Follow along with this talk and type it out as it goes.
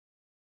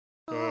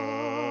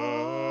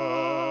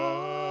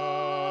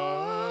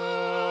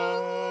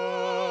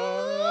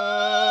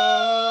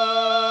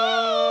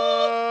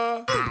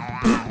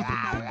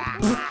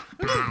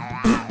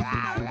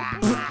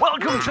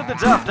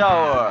the Daft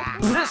Hour.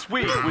 This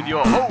week with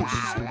your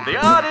host, the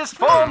artist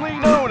formerly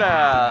known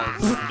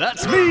as...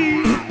 That's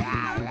me!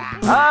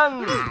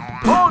 And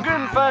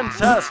Morgan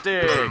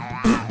Fantastic.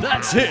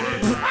 That's it!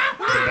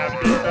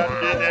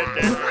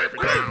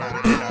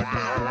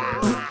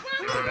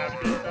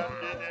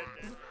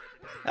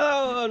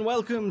 Hello and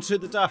welcome to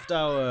the Daft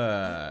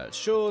Hour.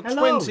 Show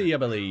Hello. 20, I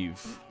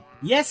believe.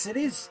 Yes, it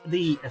is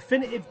the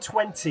Affinitive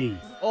 20.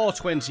 Or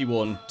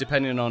 21,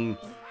 depending on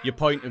your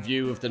point of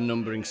view of the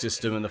numbering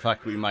system and the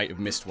fact that we might have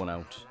missed one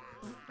out.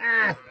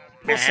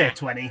 We'll say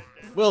 20.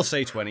 We'll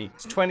say 20.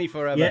 It's 20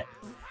 forever. Yeah.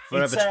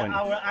 Forever It's 20.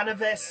 our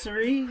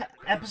anniversary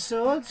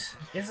episode,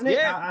 isn't it?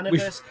 Yeah,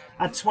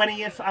 Our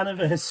 20th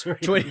anniversary.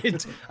 20.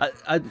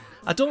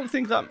 I don't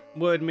think that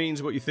word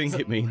means what you think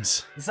it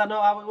means. Is that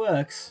not how it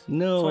works?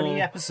 No. 20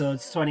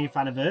 episodes, 20th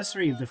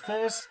anniversary of the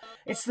first...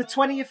 It's the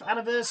 20th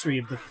anniversary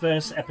of the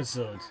first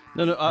episode.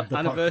 No, the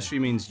anniversary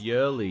means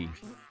yearly.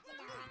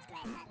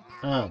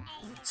 Oh.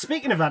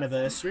 Speaking of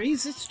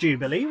anniversaries, it's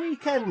Jubilee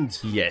weekend.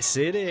 Yes,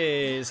 it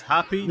is.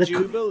 Happy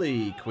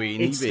Jubilee,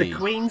 Queenie It's Bee. the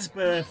Queen's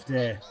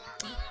birthday.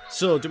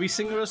 So, do we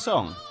sing her a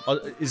song? Or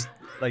is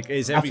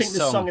every I think the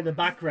song... song in the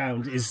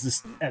background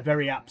is a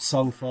very apt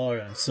song for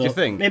her. So Do you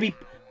think? Maybe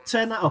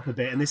turn that up a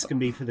bit, and this can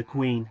be for the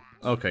Queen.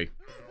 Okay.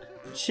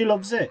 She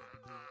loves it.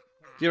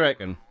 Do you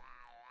reckon?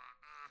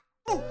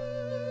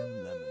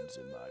 Lemons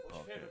in my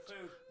pocket.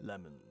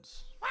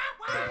 Lemons.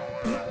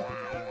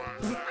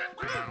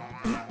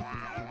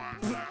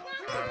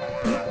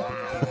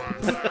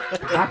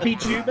 Happy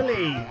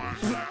Jubilee.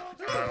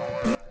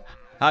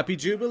 Happy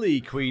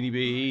Jubilee, Queenie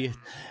Bee.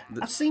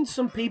 I've seen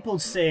some people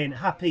saying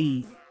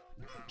Happy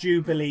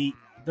Jubilee.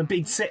 They've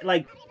been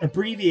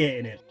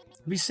abbreviating it.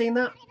 Have you seen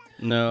that?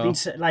 No.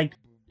 Like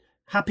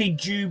Happy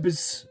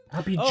Jubas.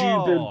 Happy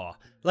Jubal. Oh,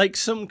 like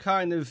some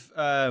kind of,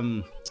 I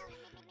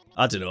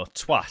don't know,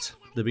 twat.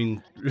 They've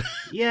been...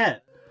 Yeah.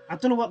 I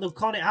don't know what they'll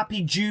call it.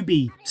 Happy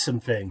Juby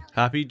something.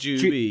 Happy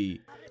Juby.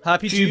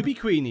 Happy Juby,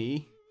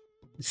 Queenie.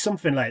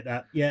 Something like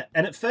that, yeah.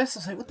 And at first I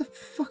was like, what the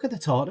fuck are they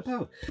talking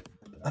about?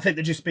 I think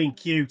they're just being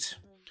cute.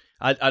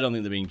 I don't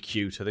think they're being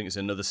cute. I think it's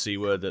another C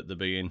word that they're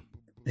being.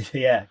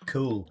 Yeah,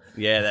 cool.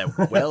 Yeah,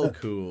 they're well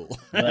cool.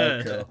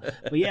 Well, cool.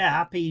 But yeah,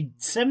 happy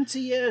 70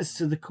 years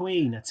to the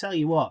Queen. I tell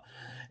you what,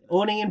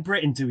 only in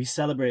Britain do we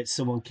celebrate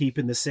someone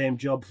keeping the same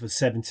job for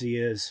 70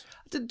 years.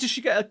 Does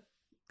she get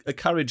a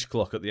carriage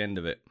clock at the end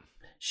of it?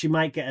 She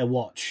might get a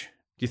watch.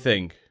 Do you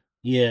think?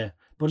 Yeah,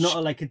 but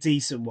not like a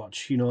decent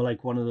watch. You know,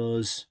 like one of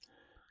those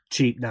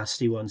cheap,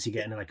 nasty ones you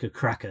get in like a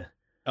cracker.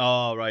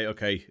 Oh, right,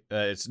 okay.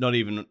 It's not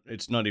even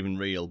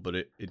real, but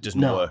it doesn't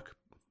work.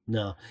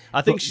 No.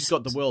 I think she's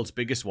got the world's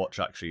biggest watch,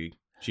 actually.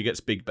 She gets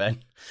Big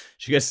Ben.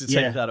 She gets to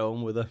take that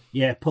home with her.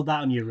 Yeah, put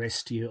that on your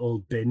wrist, you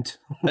old bint.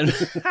 And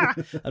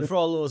for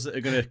all those that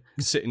are going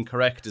to sit and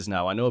correct us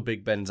now, I know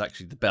Big Ben's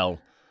actually the bell,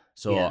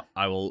 so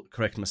I will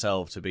correct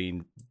myself to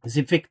being... Is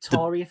it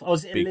Victoria? Or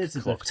is it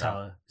Elizabeth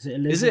Tower? Is it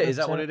Elizabeth Tower? Is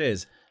that what it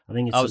is? I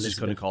think it's I was just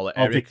going to call it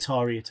Eric.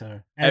 Victoria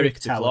Tower. Eric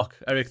the Tower. clock.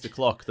 Eric the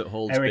clock that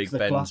holds Eric Big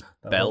Ben's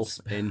bell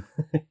in.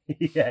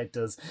 Yeah, it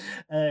does.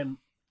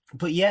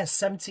 But yeah,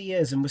 70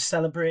 years, and we're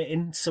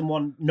celebrating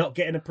someone not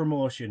getting a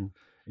promotion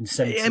in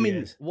 70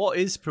 years. What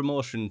is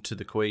promotion to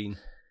the Queen?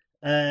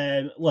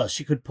 Well,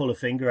 she could pull a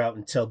finger out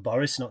and tell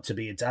Boris not to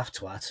be a daft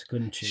twat,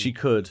 couldn't she? She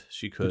could.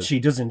 But she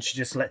doesn't.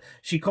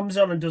 She comes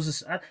on and does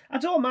this. I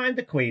don't mind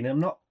the Queen.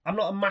 I'm not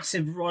a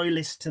massive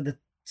royalist to the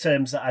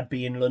terms that I'd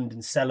be in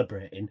London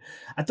celebrating.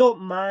 I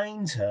don't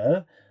mind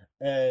her.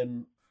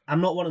 I'm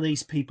not one of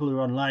these people who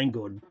are online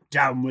going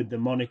down with the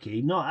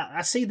monarchy. No,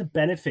 I see the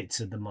benefits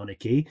of the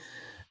monarchy,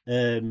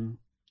 and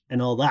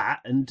all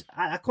that, and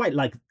I quite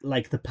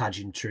like the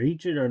pageantry.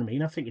 Do you know what I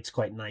mean? I think it's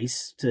quite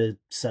nice to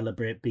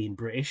celebrate being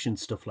British and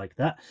stuff like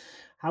that.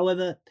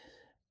 However,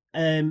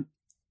 I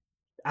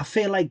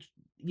feel like,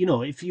 you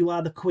know, if you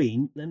are the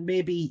Queen, then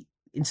maybe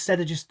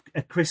instead of just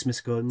at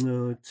Christmas going,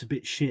 no, it's a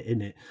bit shit,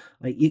 innit?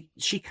 Like,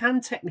 she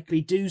can technically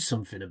do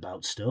something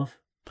about stuff.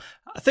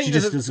 I think she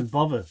just doesn't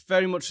bother.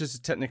 Very much as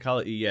a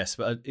technicality, yes,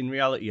 but in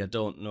reality, I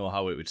don't know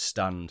how it would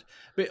stand.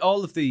 But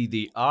all of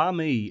the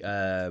army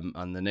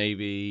and the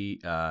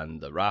navy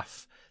and the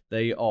RAF,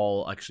 they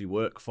all actually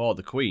work for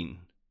the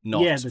Queen,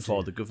 not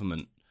for the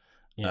government.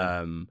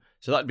 Yeah.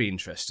 So that'd be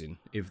interesting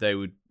if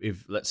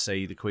let's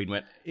say the Queen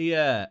went,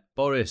 yeah,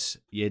 Boris,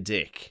 you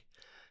dick,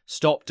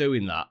 stop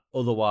doing that,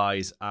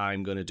 otherwise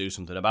I'm going to do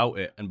something about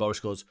it. And Boris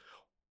goes,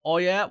 oh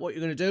yeah, what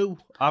you going to do?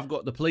 I've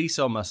got the police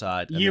on my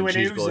side. And you and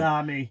whose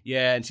army?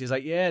 Yeah, and she's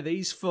like, yeah,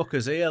 these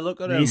fuckers here, look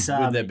at them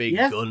with their big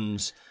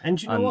guns. And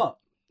do you know what?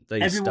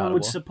 Everyone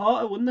would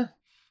support her, wouldn't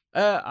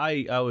they?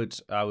 I would.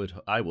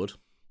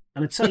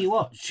 And I tell you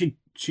what, she'd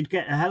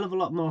get a hell of a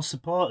lot more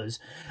supporters.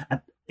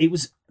 It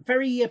was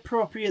very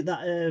appropriate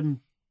that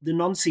the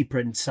Nancy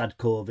Prince had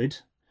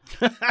COVID.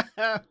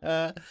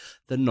 The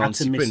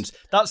Nancy Prince.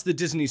 That's the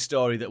Disney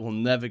story that will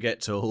never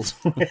get told.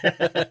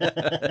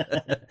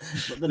 the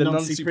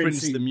Nancy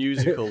Prince, the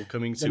musical,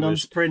 coming to us. The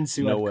Nancy Prince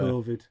who nowhere. had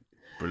COVID.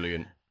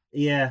 Brilliant.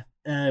 Yeah.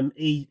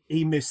 he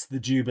missed the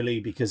Jubilee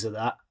because of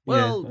that.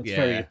 Well, that's yeah.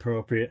 very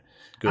appropriate.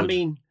 I Good.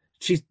 mean,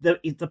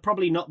 they're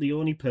probably not the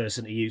only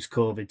person to use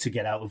COVID to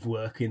get out of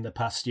work in the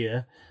past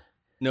year.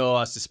 No,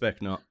 I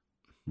suspect not.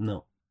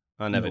 No,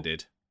 I never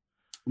did.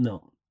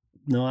 no,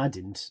 I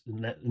didn't.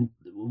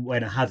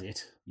 When I had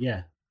it,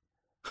 yeah.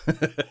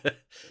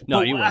 No,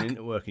 But you I- went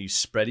into work and you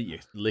spread it, you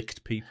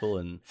licked people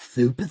and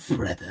Super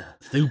spreader.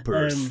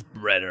 super Um,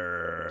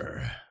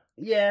 spreader.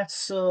 Yeah,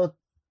 so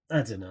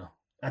I don't know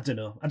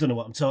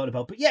what I'm talking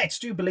about. But yeah, it's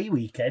Jubilee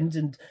weekend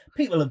and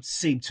people have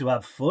seemed to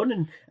have fun,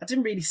 and I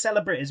didn't really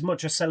celebrate as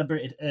much. I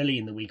celebrated early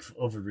in the week for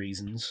other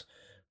reasons.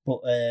 But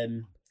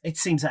it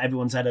seems that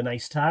everyone's had a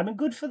nice time and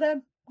good for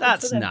them. Good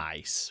That's for them.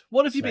 nice.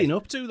 What have you Nice. been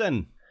up to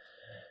then?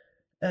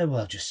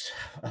 Well,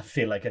 I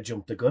feel like I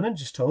jumped the gun and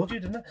just told you,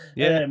 didn't I?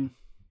 Yeah.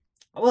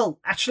 Well,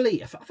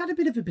 actually, I've had a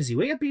bit of a busy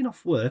week. I've been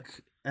off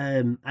work.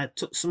 I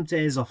took some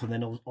days off, and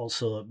then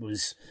also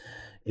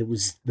it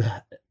was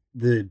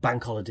the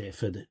bank holiday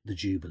for the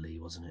Jubilee,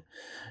 wasn't it?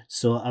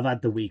 So I've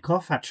had the week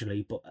off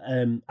actually, but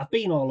I've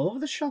been all over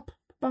the shop,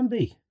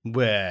 Bambi.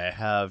 Where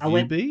have I you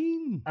went-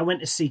 been? I went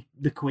to see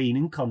the Queen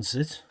in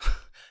concert.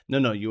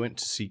 No, you went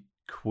to see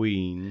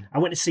Queen. I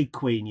went to see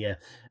Queen, yeah.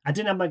 I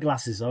didn't have my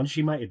glasses on.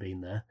 She might have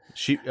been there.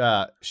 She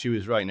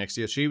was right next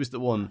to you. She was the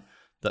one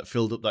that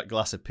filled up that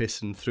glass of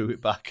piss and threw it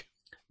back.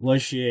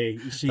 Was she?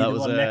 Is she That the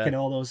was, one necking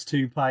all those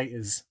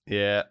 2-piters?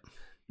 Yeah,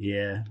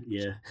 Yeah.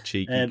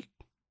 cheeky.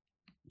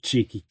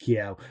 Cheeky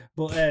cow.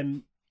 But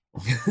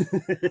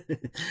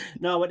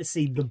no, I went to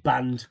see the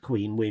band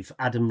Queen with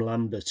Adam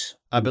Lambert.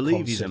 I in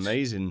believe he's concert.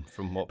 amazing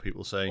from what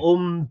people say.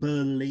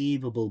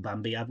 Unbelievable,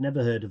 Bambi. I've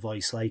never heard a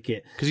voice like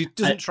it. Because he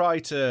doesn't try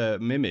to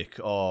mimic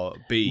or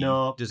be,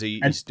 No, does he?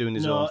 and- He's doing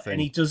his no, own thing.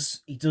 and he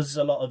does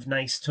a lot of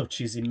nice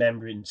touches in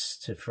remembrance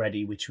to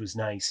Freddie, which was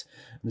nice.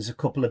 And there's a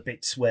couple of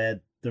bits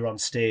where they're on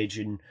stage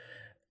and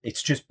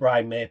it's just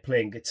Brian May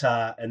playing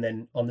guitar, and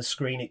then on the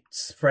screen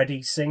it's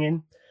Freddie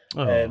singing,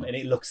 Oh. and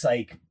it looks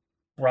like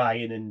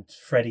Brian and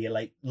Freddie are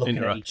like looking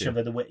at each Interacting.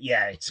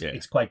 other.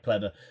 It's quite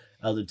clever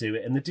how they do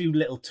it, and they do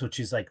little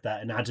touches like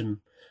that. And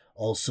Adam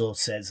also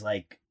says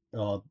like,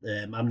 "Oh,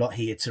 I'm not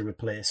here to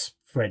replace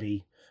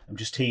Freddie. I'm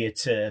just here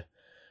to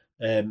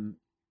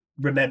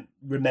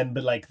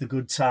remember like the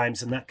good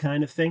times and that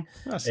kind of thing,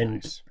 That's and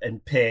nice.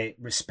 and pay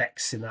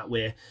respects in that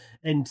way."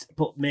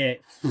 But mate,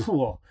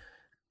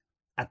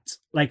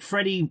 like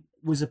Freddie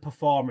was a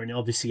performer and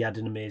obviously had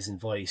an amazing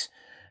voice.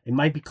 It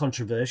might be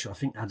controversial. I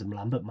think Adam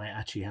Lambert might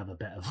actually have a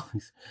better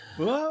voice.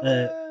 Well,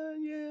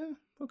 yeah,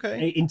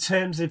 okay. In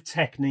terms of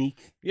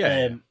technique,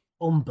 Yeah.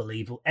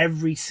 Unbelievable.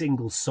 Every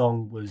single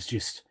song was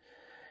just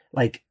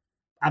like,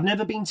 I've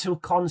never been to a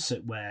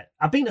concert where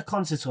I've been to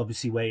concerts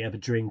obviously where you have a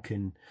drink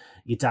and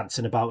you're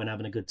dancing about and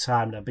having a good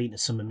time, and I've been to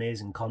some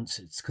amazing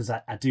concerts because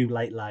I do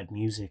like live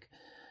music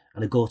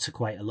and I go to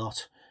quite a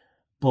lot,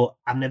 but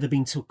I've never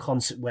been to a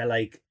concert where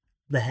like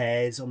the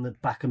hairs on the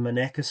back of my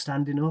neck are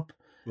standing up.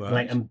 Right.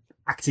 Like I'm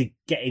actually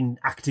getting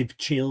active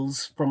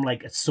chills from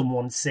like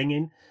someone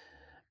singing.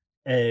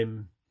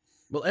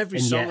 Well, every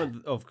and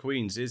song of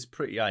Queen's is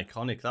pretty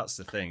iconic. That's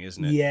the thing,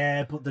 isn't it?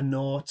 Yeah, but the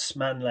notes,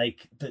 man,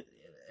 like the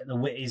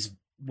way is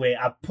where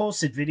I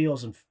posted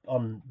videos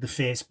on the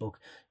Facebook.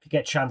 If you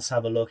get a chance to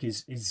have a look,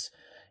 his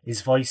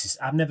voice is,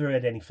 I've never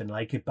heard anything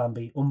like it,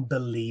 Bambi.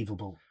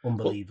 Unbelievable.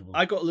 Well,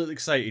 I got a little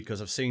excited because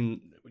I've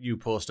seen you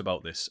post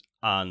about this,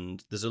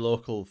 and there's a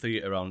local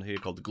theatre around here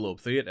called the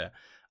Globe Theatre,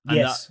 and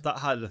Yes. that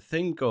had a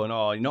thing going.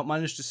 Oh, you not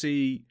managed to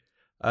see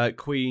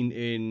Queen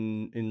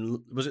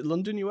in was it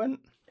London? You went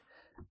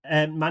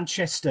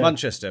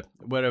Manchester,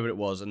 wherever it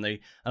was, and I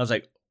was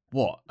like,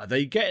 what are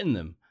they getting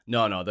them?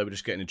 No, they were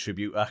just getting a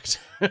tribute act.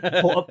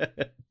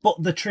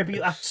 But the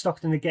tribute act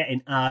Stockton are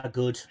getting are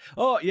good.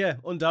 Oh yeah,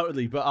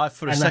 undoubtedly. But I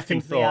for a And I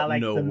second think they are thought,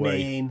 like no the way.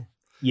 main.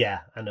 Yeah,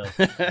 I know.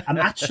 I'm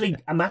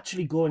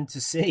actually going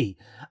to see.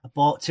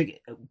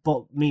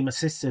 Me and my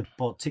sister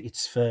bought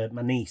tickets for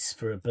my niece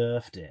for her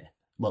birthday.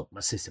 Well,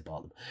 my sister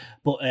bought them,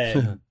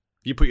 but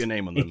You put your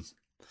name on them. it's,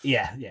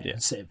 yeah.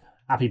 So,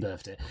 happy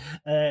birthday.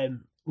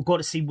 We've got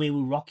to see We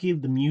Will Rock You,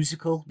 the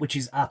musical, which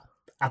is at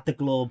the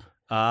Globe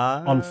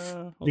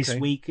this okay.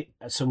 week.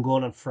 So I'm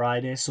going on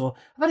Friday. So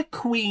I've had a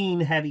Queen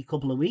heavy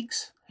couple of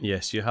weeks,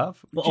 Yes, you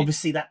have. but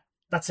obviously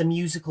that's a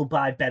musical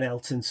by Ben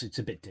Elton, so it's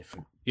a bit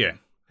different. Yeah.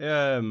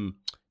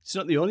 It's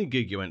not the only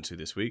gig you went to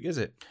this week, is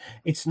it?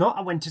 It's not.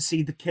 I went to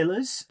see The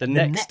Killers The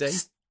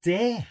next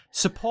day.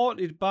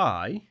 Supported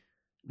by,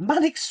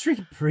 Manic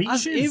Street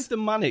Preachers. as if the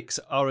Manics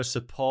are a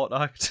support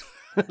act.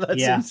 That's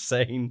Yeah.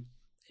 insane.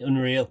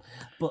 Unreal.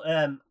 But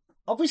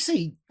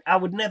obviously, I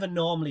would never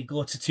normally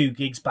go to 2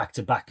 gigs back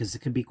to back because it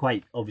can be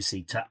quite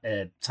obviously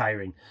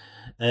tiring,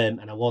 and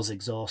I was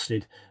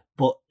exhausted.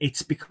 But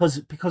it's because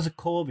of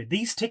COVID.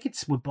 These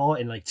tickets were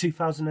bought in like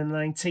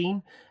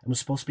 2019 and were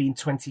supposed to be in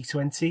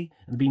 2020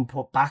 and been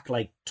put back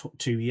like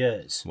 2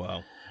 years.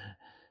 Wow.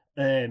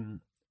 And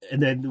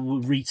then they were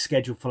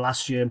rescheduled for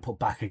last year and put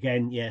back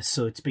again. Yeah,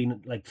 so it's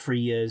been like 3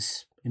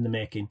 years in the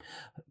making.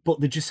 But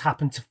they just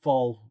happened to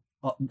fall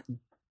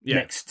Yeah.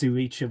 next to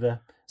each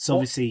other. So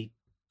obviously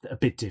a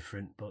bit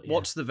different. But yeah.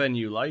 What's the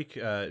venue like?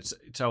 It's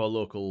our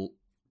local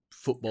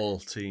football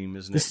team,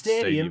 isn't The it?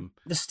 stadium.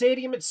 The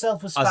stadium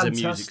itself was as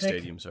fantastic. a music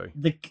stadium. Sorry.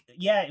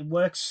 It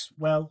works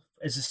well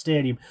as a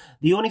stadium.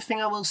 The only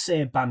thing I will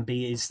say,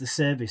 Bambi, is the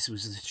service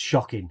was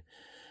shocking.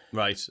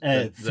 Right. For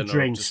they're not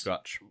drinks. up to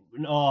scratch.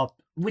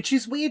 Which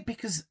is weird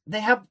because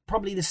they have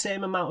probably the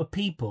same amount of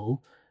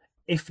people,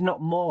 if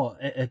not more,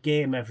 at a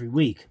game every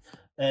week.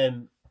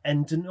 And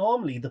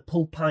normally they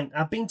pull pint.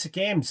 I've been to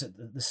games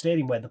at the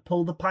stadium where they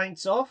pull the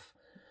pints off.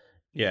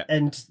 Yeah.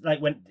 And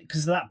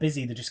because they're that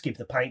busy, they just give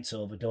the pints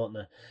over, don't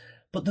they?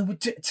 But they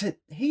would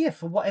here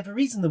for whatever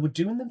reason they were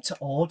doing them to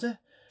order.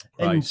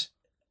 Right. And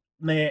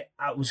mate,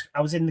 I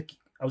was in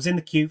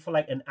the queue for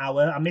like an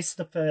hour. I missed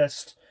the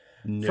first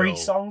 3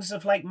 songs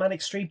of like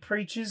Manic Street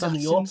Preachers, That's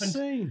and they opened.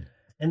 insane.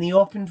 And they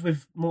opened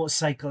with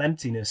Motorcycle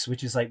Emptiness,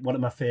 which is like one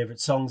of my favourite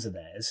songs of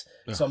theirs.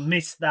 So I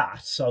missed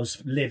that, so I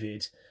was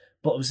livid.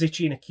 But I was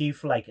literally in a queue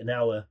for like an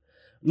hour.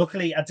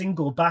 Luckily, I didn't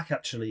go back,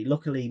 actually.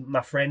 Luckily, my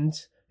friend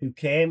who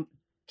came,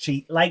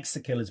 she likes the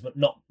Killers, but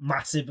not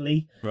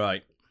massively.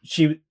 Right.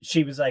 She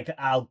was like,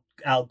 I'll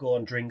go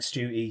on drinks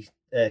duty,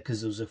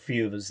 because there was a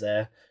few of us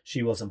there.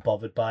 She wasn't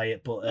bothered by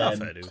it, but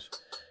fair dues.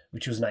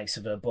 which was nice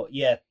of her. But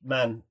yeah,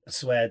 man, I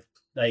swear,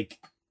 like,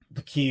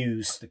 the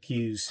queues,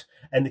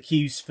 and the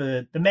queues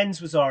for the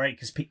men's was alright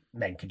because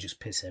men can just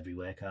piss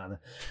everywhere, can't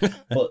they?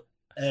 But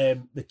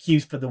the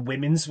queues for the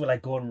women's were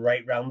like going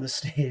right round the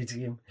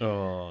stadium.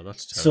 Oh,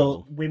 that's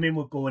terrible. So women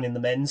were going in the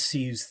men's to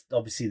use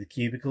obviously the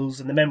cubicles,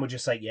 and the men were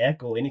just like, "Yeah,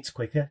 go in, it's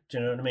quicker." Do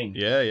you know what I mean?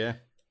 Yeah.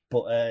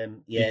 But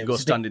you can go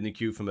stand in the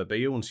queue for my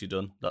beer once you're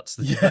done. That's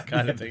that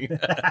kind of thing.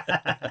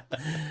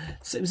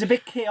 So it was a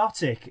bit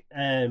chaotic,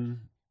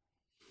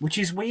 which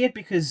is weird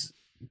because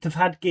they've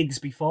had gigs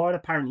before and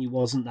apparently it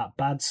wasn't that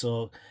bad.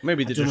 So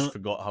maybe they just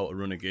forgot how to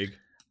run a gig.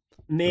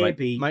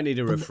 Maybe might need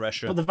a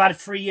refresher. But they've had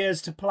 3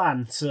 years to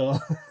plan, so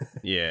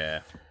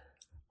yeah.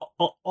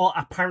 Or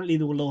apparently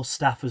there were low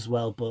staff as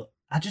well, but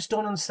I just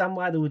don't understand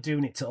why they were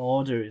doing it to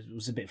order. It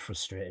was a bit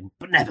frustrating,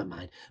 but never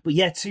mind. But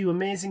yeah, 2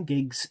 amazing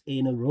gigs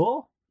in a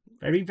row.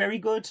 Very, very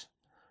good.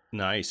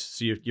 Nice.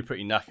 So you're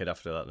pretty knackered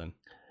after that then?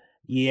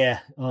 Yeah.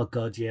 Oh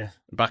God, yeah.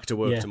 Back to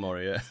work tomorrow,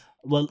 yeah.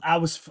 Well, I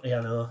was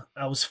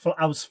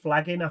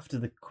flagging after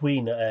the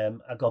Queen.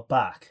 I got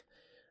back,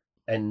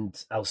 and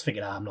I was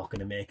thinking, I'm not going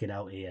to make it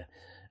out here.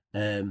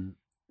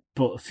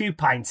 But a few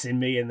pints in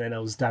me, and then I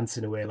was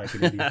dancing away like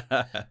an idiot.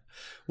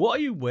 What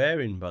are you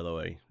wearing, by the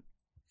way?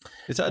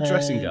 Is that a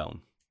dressing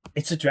gown?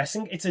 It's a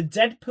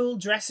Deadpool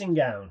dressing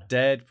gown.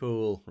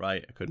 Deadpool,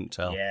 right? I couldn't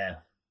tell.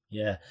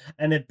 Yeah,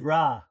 and a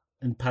bra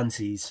and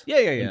panties.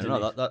 Yeah.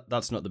 No,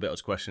 that's not the bit I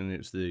was questioning. It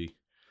was the.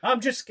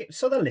 I'm just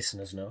so the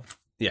listeners know.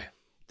 Yeah,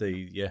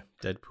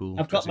 Deadpool.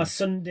 I've got my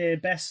Sunday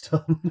best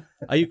on.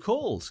 Are you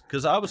cold?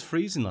 Because I was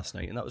freezing last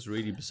night, and that was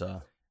really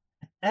bizarre.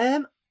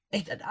 I'm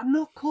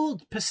not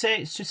cold per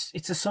se.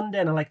 It's a Sunday,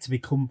 and I like to be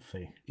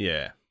comfy.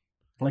 Yeah.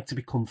 I like to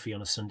be comfy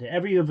on a Sunday.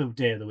 Every other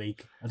day of the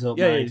week, I don't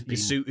mind. Yeah, you'd be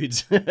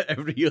suited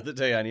every other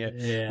day, aren't you?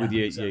 Yeah, with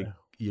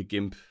your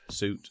gimp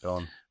suit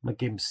on. My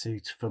gimp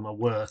suit for my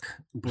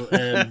work, but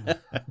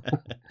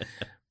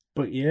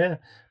but yeah,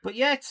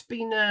 it's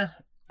been.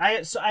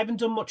 I haven't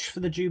done much for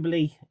the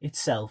Jubilee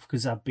itself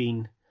because I've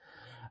been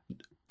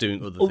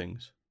doing other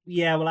things.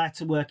 Yeah, well, I had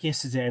to work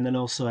yesterday, and then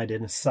also I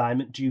did an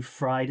assignment due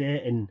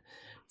Friday. In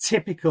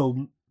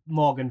typical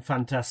Morgan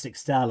Fantastic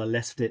style, I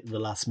left it at the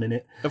last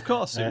minute. Of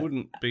course, it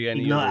wouldn't be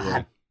any other other way. I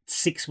had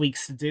 6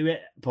 weeks to do it,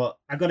 but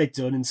I got it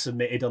done and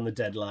submitted on the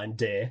deadline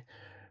day.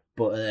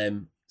 But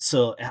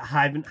so I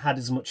haven't had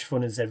as much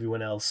fun as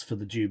everyone else for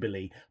the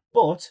Jubilee,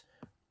 but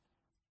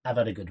I've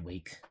had a good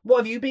week. What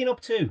have you been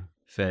up to?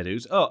 Fair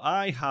dues. Oh,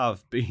 I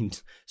have been,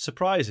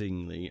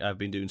 surprisingly, I've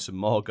been doing some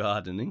more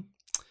gardening.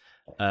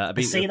 I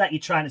see that you're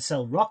trying to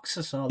sell rocks.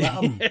 I saw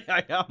that. Yeah,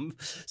 I am.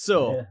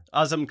 So,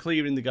 as I'm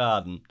clearing the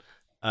garden,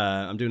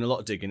 I'm doing a lot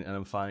of digging and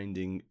I'm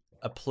finding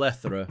a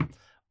plethora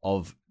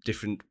of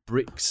different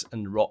bricks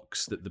and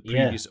rocks that the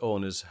previous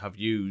owners have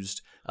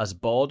used as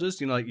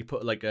borders. You know, like you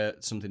put like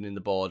something in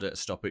the border to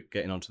stop it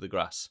getting onto the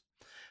grass.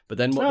 But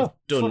then what they've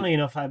done... Funnily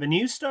enough, I have a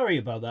news story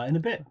about that in a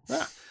bit.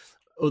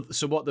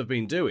 So what they've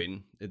been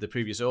doing, the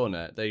previous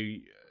owner,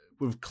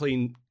 with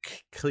keen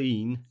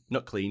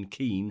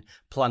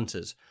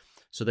planters.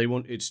 So they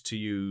wanted to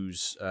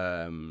use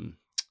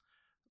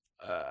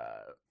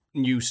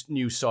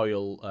new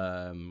soil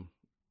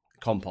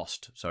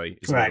compost. Sorry,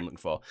 is what I'm looking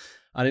for.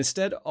 And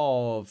instead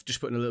of just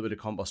putting a little bit of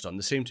compost on,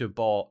 they seem to have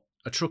bought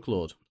a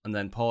truckload and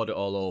then poured it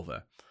all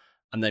over,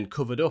 and then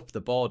covered up the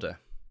border.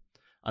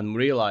 And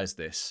realised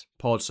this,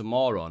 poured some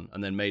more on,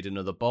 and then made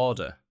another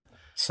border.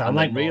 And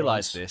then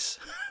realised this,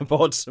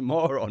 poured some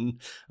more on,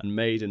 and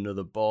made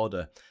another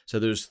border. So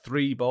there's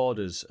 3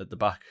 borders at the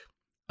back.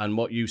 And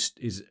what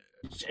is...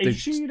 Are you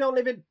sure you don't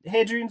live in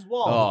Hadrian's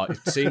Wall? Oh, it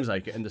seems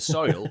like it. And the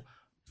soil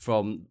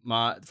from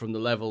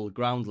the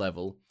ground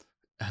level,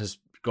 has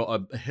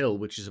got a hill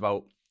which is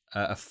about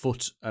 1.5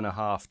 foot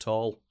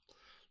tall.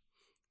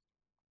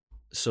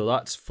 So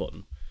that's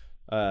fun.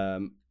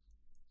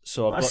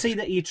 So I see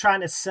that you're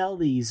trying to sell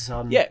these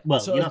on. Yeah,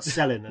 Well, so you're not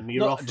selling them.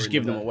 You're not offering just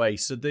giving them away. away.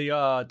 So they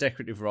are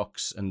decorative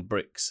rocks and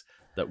bricks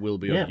that will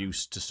be of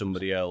use to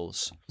somebody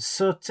else.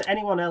 So to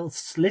anyone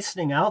else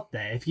listening out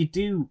there, if you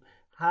do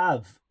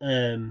have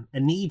a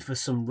need for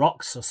some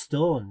rocks or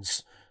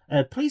stones,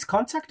 please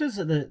contact us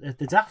at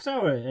the Daft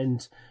Hour,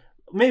 and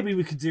maybe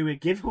we could do a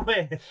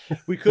giveaway.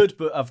 We could,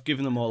 but I've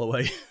given them all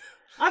away.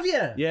 Have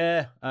you?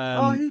 Yeah.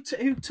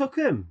 Who took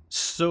them?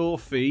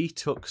 Sophie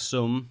took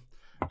some.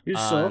 Who's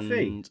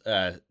Sophie?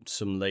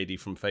 Some lady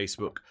from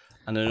Facebook,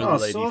 and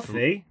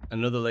Sophie.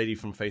 another lady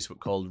from Facebook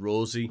called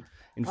Rosie.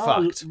 In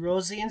fact,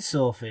 Rosie and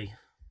Sophie.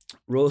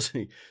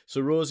 Rosie.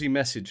 So Rosie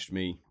messaged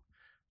me.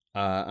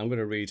 I'm going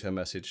to read her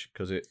message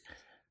because it.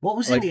 What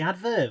was in the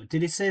advert?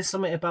 Did it say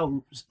something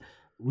about?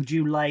 Would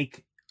you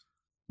like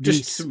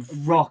just some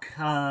rock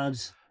hard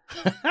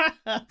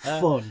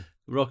fun?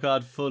 Rock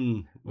hard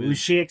fun. Was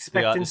she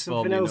expecting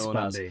something else,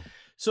 Bambi?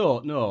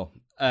 So no.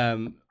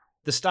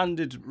 The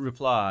standard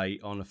reply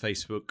on a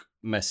Facebook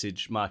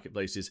message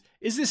marketplace is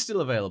this still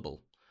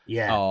available?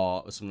 Yeah.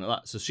 Or something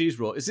like that. So she's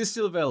wrote, is this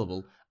still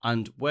available?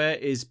 And where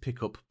is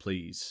pickup,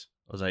 please?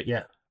 I was like,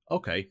 yeah.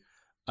 Okay.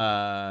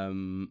 So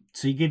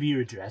you give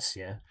your address,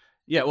 yeah?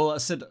 Yeah, well, I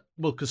said,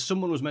 because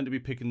someone was meant to be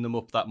picking them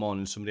up that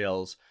morning, somebody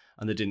else,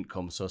 and they didn't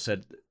come. So I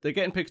said, they're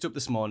getting picked up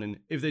this morning.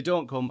 If they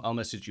don't come, I'll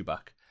message you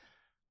back.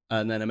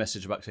 And then I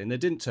messaged her back saying, they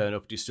didn't turn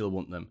up. Do you still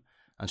want them?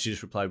 And she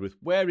just replied with,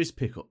 where is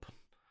pickup?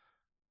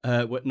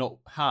 Not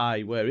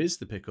hi, where is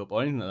the pickup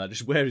or anything like that,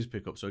 just where is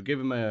pickup. So I gave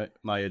her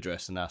my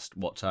address and asked,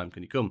 what time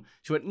can you come?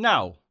 She went,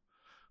 now.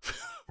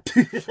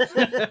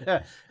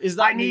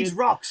 I need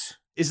rocks.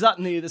 Is that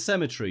near the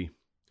cemetery?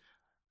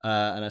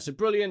 And I said,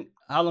 brilliant.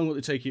 How long will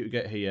it take you to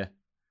get here?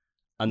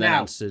 And then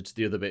answered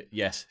the other bit,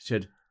 yes. She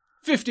said,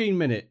 15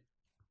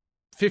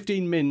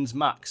 mins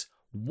max.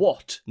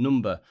 What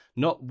number?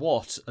 Not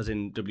what as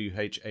in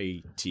WHAT.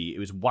 It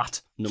was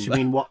what number. She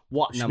mean what?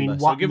 What she number? mean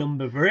what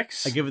number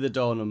bricks? I give her the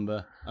door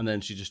number, and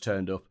then she just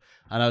turned up.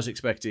 And I was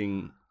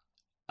expecting,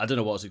 I don't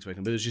know what I was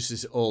expecting, but it was just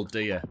this old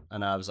dear.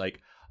 And I was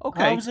like,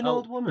 okay. It was an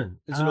old woman.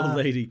 It's an old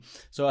lady.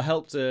 So I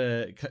helped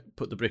her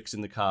put the bricks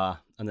in the car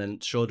and then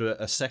showed her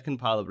a second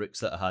pile of bricks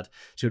that I had.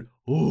 She went,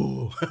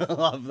 oh,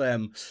 I'll have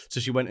them.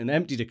 So she went and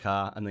emptied a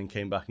car and then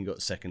came back and got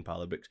a second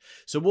pile of bricks.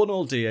 So one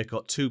old dear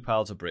got 2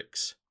 piles of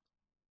bricks.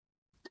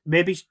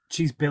 Maybe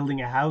she's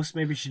building a house.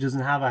 Maybe she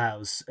doesn't have a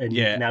house, and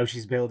now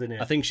she's building it.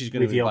 I think she's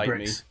going to invite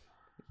me.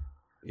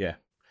 Yeah.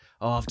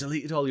 Oh, I've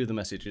deleted all the other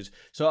messages.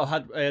 So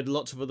I had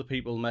lots of other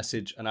people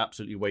message and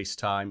absolutely waste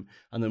time,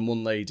 and then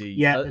one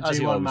lady, as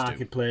you always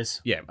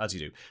marketplace. Do. Yeah, as you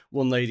do.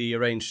 One lady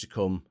arranged to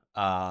come,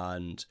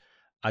 and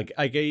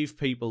I gave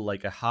people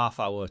like a half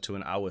hour to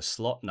an hour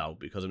slot now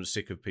because I'm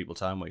sick of people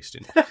time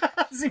wasting.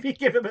 As if you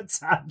give them a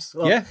time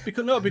slot. Yeah,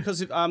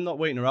 because if I'm not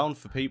waiting around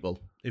for people.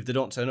 If they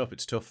don't turn up,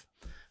 it's tough.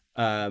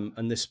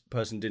 And this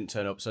person didn't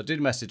turn up, so I did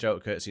message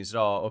out courtesy and said,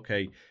 "Oh,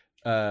 okay,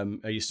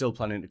 are you still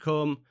planning to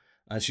come?"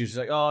 And she was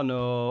like, "Oh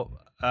no,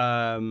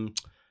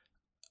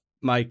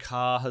 my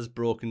car has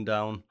broken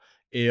down,"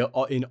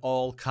 in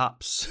all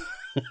caps.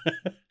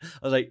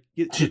 I was like,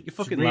 "You're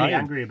fucking really lying."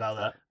 Angry about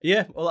that.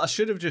 Yeah, well, I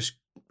should have just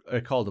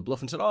called a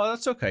bluff and said, "Oh,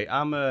 that's okay.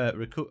 I've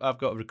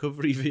got a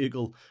recovery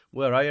vehicle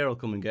where I'll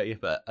come and get you,"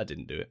 but I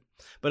didn't do it.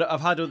 But I've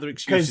had other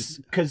excuses.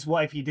 Because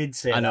what if you did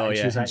say I know, that?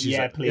 yeah. She was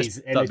like, please.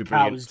 Yes, and his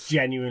car was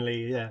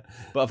genuinely,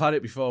 But I've had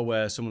it before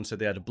where someone said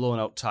they had a blown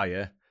out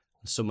tyre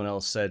and someone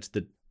else said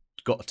they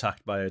got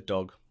attacked by a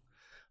dog.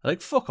 I'm like,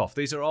 fuck off.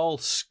 These are all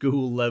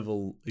school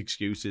level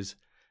excuses.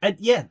 And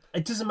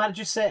it doesn't matter.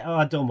 Just say, "Oh,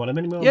 I don't want him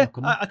anymore." Yeah,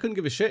 I couldn't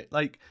give a shit.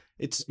 Like,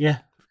 it's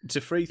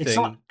a free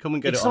thing. Come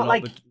and get it or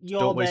not, but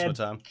don't waste my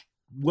time.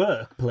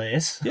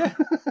 Workplace. Yeah.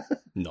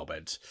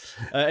 Knobheads.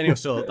 Anyway,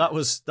 so that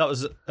was.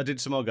 I did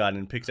some more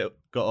gardening,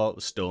 got all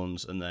the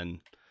stones, and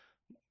then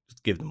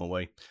give them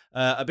away.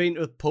 I've been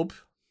to a pub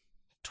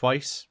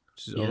twice,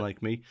 which is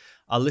unlike me.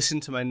 I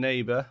listened to my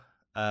neighbours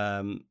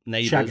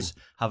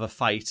have a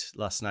fight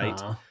last night,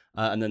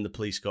 and then the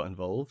police got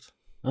involved.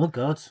 Oh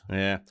God.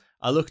 Yeah,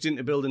 I looked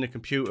into building a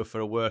computer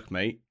for a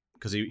workmate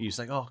because he was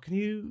like, "Oh, do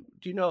you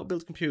know how to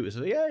build computers?"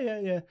 I was like,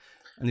 yeah.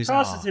 And he's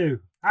like, "Oh,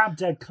 I'm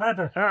dead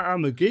clever.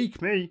 I'm a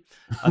geek, me."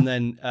 And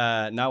then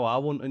now I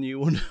want a new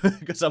one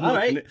because I'm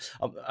looking at,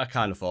 I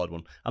can't afford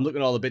one. I'm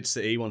looking at all the bits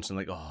that he wants and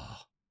I'm like,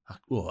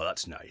 oh,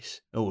 that's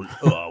nice. Oh,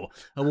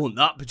 I want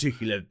that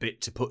particular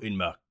bit to put in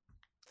my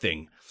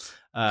thing.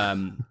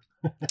 I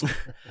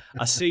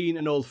seen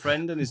an old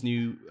friend and his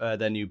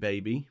their new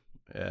baby.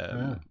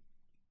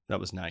 That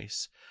was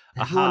nice.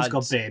 Everyone's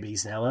got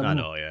babies now, haven't I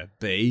know, yeah.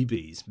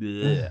 Babies.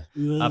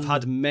 I've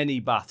had many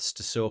baths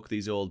to soak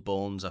these old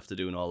bones after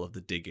doing all of the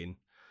digging.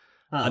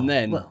 And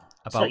then...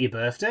 it's not your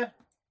birthday.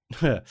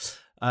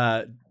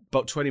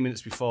 About 20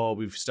 minutes before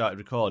we've started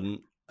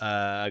recording,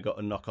 I got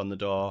a knock on the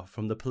door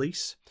from the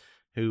police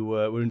who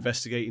were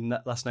investigating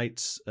that last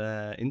night's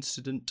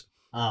incident.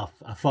 Oh,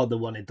 I thought they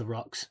wanted the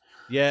rocks.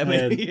 Yeah,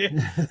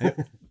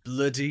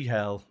 bloody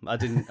hell! I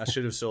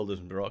should have sold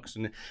them the rocks.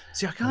 And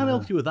see, I can't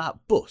help you with that,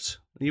 but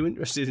Are you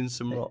interested in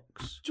some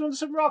rocks? Do you want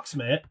some rocks,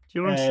 mate? Do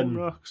you want some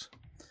rocks?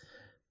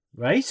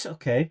 Right,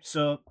 okay.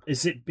 So,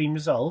 is it been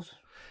resolved?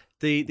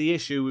 The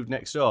issue with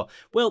next door.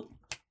 Well,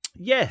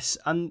 yes,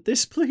 and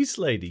this police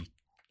lady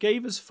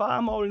gave us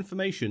far more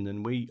information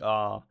than we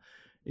are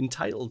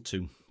entitled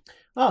to.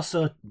 Oh,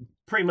 so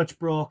pretty much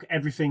broke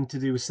everything to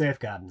do with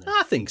safeguarding then?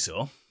 I think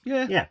so.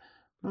 Yeah. Yeah.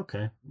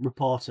 Okay.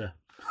 Reporter.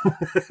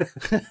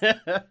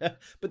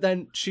 But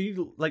then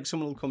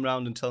someone will come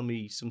round and tell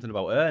me something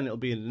about her, and it'll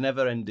be a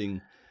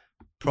never-ending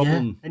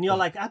problem. Yeah. And you're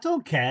like, I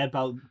don't care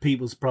about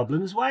people's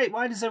problems. Why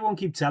does everyone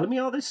keep telling me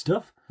all this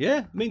stuff?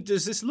 Yeah. I mean,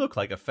 does this look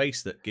like a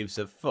face that gives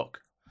a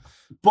fuck?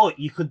 But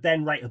you could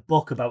then write a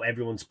book about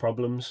everyone's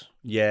problems.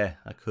 Yeah,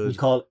 I could.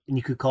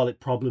 You could call it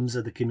Problems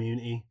of the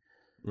Community.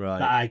 Right.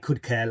 That I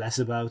could care less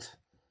about.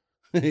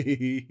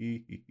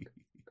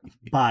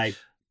 By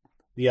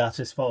the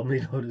artist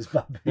formerly known as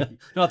Bambi.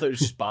 No, I thought it was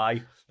just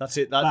buy. That's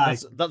it.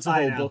 That's the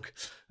whole book.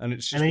 And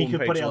it's just and then one you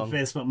could put it long. on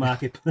Facebook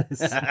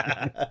Marketplace.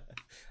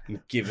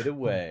 And give it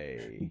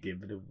away.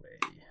 Give it away.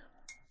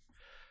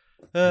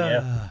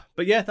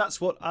 But yeah,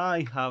 that's what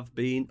I have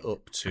been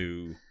up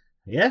to.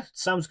 Yeah,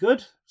 sounds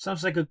good.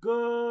 Sounds like a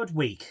good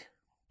week.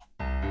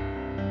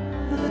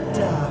 The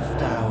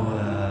Daft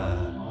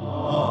Hour.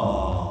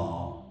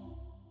 Oh.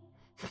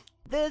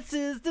 This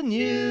is the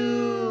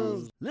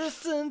news.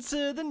 Listen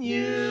to the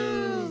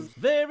news.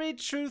 Very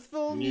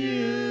truthful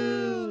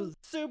news.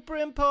 Super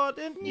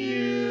important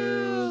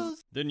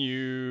news. The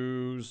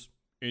news.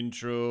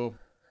 Intro.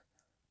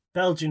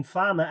 Belgian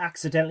farmer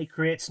accidentally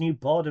creates new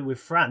border with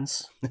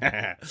France.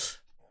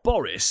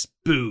 Boris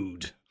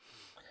booed.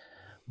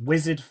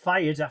 Wizard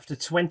fired after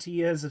 20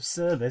 years of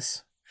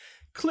service.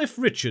 Cliff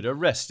Richard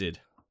arrested.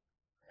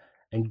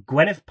 And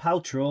Gwyneth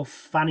Paltrow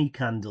fanny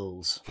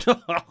candles.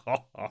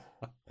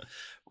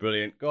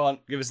 Brilliant. Go on,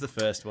 give us the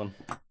first one.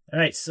 All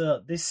right,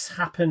 so this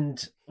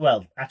happened...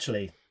 Well,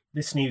 actually,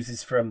 this news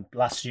is from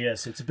last year,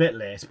 so it's a bit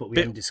late, but we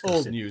haven't discussed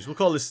old it. news. We'll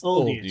call this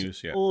old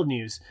news. Yeah. Old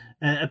news.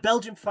 A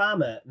Belgian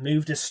farmer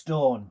moved a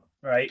stone,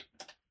 right?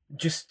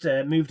 Just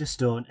moved a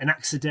stone and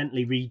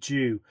accidentally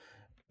redrew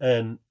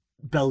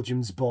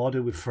Belgium's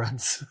border with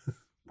France.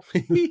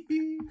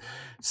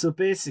 So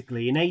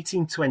basically, in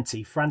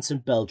 1820, France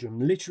and Belgium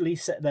literally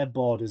set their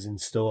borders in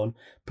stone,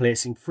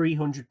 placing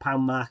 £300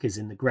 markers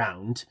in the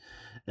ground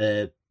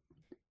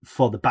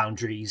for the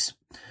boundaries.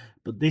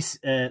 But this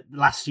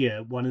last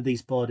year, one of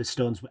these border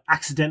stones were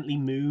accidentally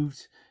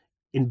moved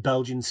in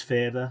Belgium's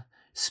favour,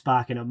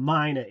 sparking a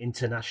minor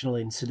international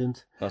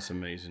incident. That's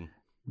amazing.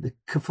 The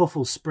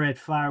kerfuffle spread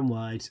far and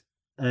wide.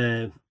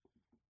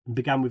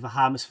 Began with a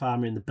harmless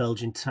farmer in the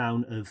Belgian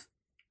town of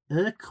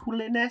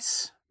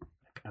Erquelines.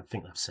 I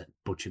think I've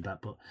butchered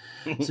that, but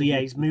so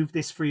yeah, he's moved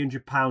this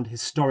 £300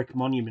 historic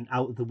monument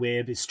out of the way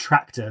of his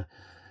tractor.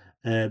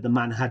 The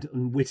man had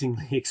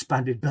unwittingly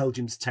expanded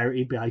Belgium's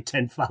territory by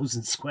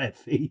 10,000 square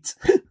feet.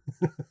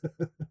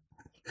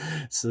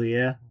 So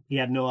yeah, he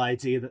had no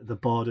idea that the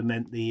border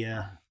meant the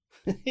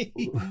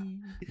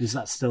was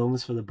that stone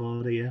was for the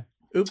border. Yeah.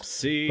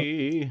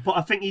 Oopsie. But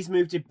I think he's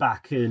moved it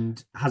back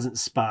and hasn't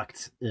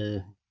sparked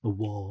a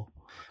war.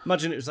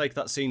 Imagine it was like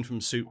that scene from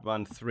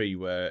Superman 3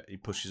 where he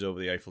pushes over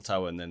the Eiffel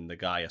Tower and then the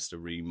guy has to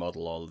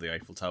remodel all of the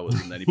Eiffel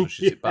Towers and then he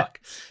pushes it back.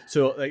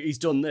 So like, he's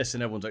done this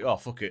and everyone's like, oh,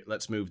 fuck it,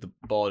 let's move the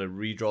border,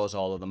 redraws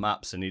all of the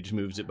maps and he just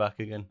moves it back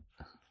again.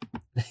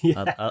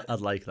 Yeah. I'd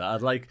like that.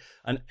 I'd like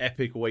an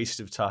epic waste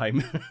of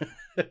time.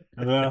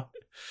 I know.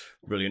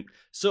 Brilliant.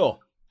 So,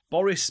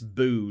 Boris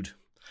booed.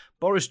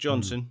 Boris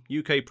Johnson,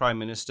 UK Prime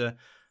Minister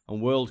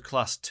and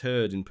world-class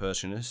turd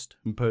impersonist,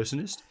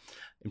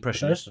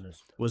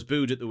 was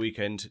booed at the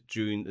weekend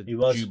during the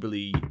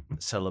Jubilee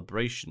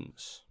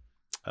celebrations.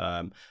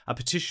 A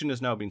petition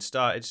has now been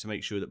started to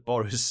make sure that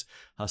Boris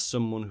has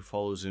someone who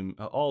follows him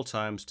at all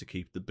times to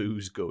keep the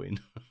booze going.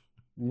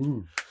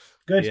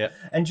 Good. Yeah.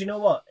 And you know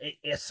what?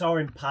 I saw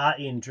him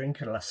partying and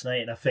drinking last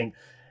night, and I think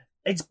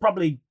it's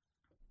probably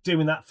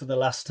doing that for the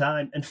last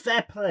time. And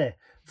fair play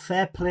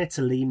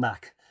to Lee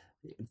Mack.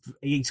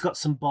 He's got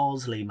some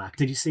balls, Lee Mack.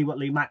 Did you see what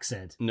Lee Mack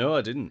said? No,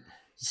 I didn't.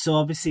 So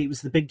obviously it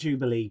was the big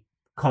Jubilee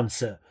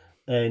concert,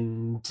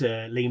 and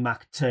Lee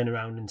Mack turned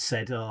around and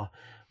said, "Oh,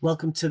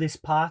 welcome to this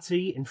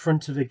party in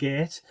front of a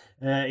gate.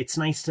 It's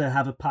nice to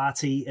have a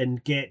party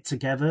and gate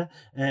together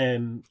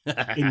in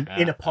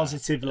a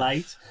positive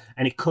light."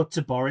 And it cut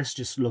to Boris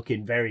just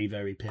looking very,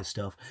 very pissed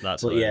off.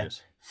 That's but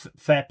hilarious. Yeah,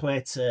 fair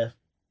play to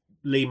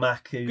Lee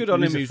Mack. Good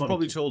on him. He was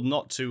probably told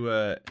not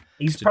to.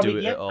 He's to probably do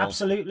it at all.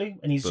 Absolutely,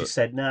 and he's just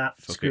said, "Nah,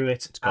 screw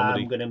it.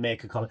 I'm going to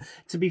make a comment."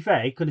 To be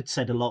fair, he could have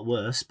said a lot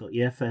worse, but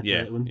yeah, fair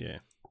play to him. Yeah.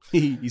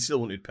 He still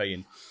wanted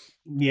paying.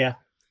 Yeah,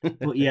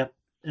 but yeah,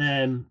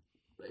 it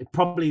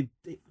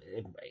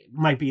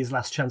might be his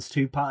last chance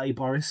to party,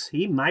 Boris.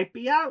 He might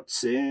be out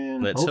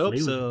soon. Let's hope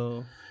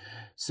so.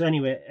 So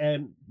anyway,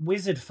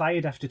 Wizard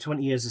fired after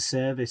 20 years of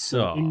service.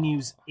 So in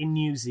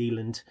New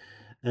Zealand,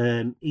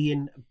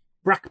 Ian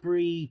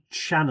Brackbury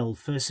Channel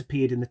first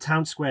appeared in the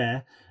town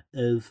square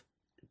of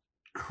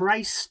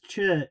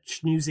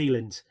Christchurch, New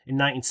Zealand in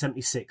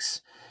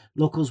 1976.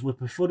 Locals were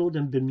befuddled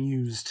and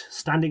bemused.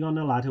 Standing on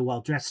a ladder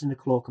while dressed in a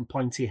cloak and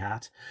pointy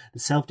hat, the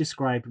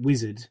self-described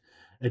wizard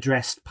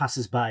addressed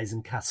passers-by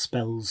and cast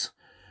spells.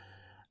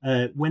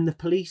 When the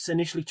police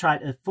initially tried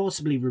to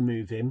forcibly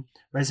remove him,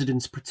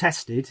 residents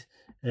protested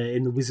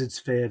in the wizard's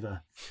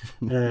favour.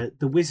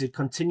 The wizard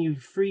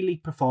continued freely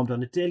performed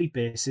on a daily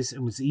basis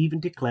and was even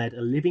declared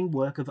a living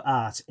work of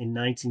art in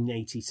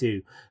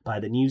 1982 by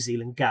the New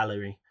Zealand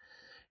Gallery.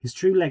 His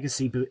true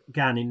legacy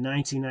began in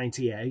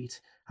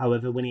 1998,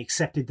 however, when he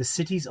accepted the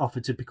city's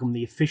offer to become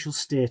the official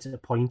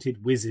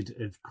state-appointed wizard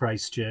of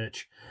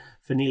Christchurch.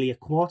 For nearly a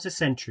quarter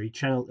century,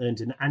 Channel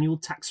earned an annual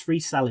tax-free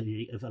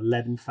salary of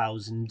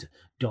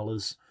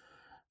 $11,000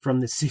 from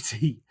the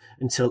city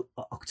until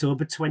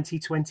October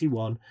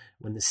 2021,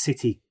 when the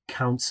city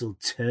council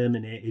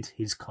terminated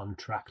his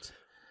contract.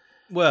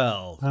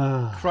 Well,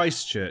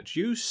 Christchurch,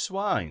 you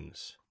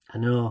swines. I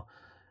know.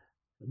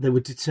 They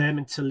were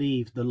determined to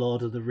leave the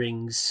Lord of the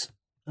Rings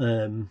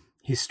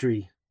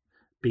history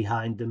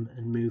behind them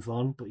and move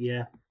on, but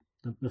yeah,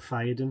 they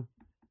fired him.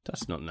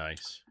 That's not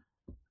nice.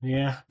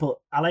 Yeah, but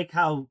I like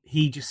how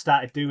he just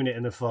started doing it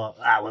and I thought,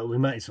 well, we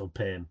might as well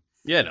pay him.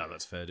 Yeah, no,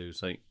 that's fair, dude.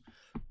 It's like,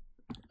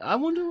 I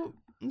wonder,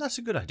 that's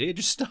a good idea.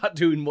 Just start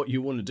doing what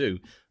you want to do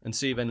and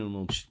see if anyone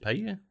will pay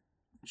you.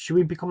 Should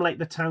we become like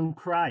the town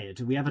crier?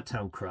 Do we have a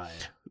town crier?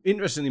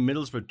 Interestingly,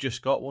 Middlesbrough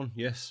just got one,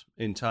 yes,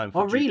 in time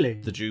for really?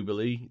 the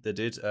Jubilee. They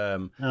did.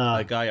 A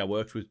guy I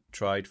worked with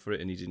tried for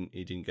it and he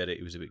didn't get it.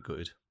 He was a bit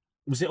gutted.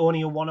 Was it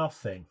only a one-off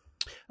thing?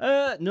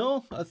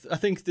 No, I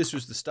think this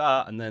was the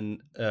start, and then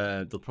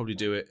they'll probably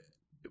do it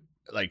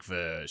like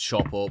for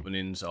shop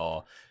openings,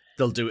 or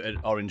they'll do it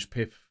at Orange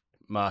Pip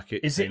Market.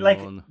 Is it like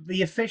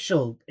the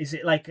official? Is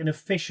it like an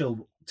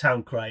official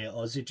town crier,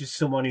 or is it just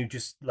someone who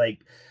just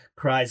like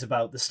cries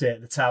about the state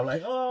of the town,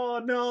 like,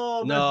 oh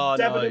no,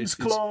 Debenham's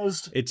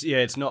closed?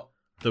 It's not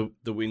the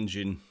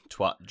whinging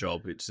twat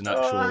job. It's an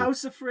actual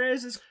House of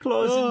Fraser's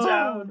closing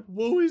down.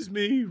 Woe is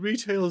me,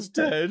 retail's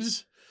dead.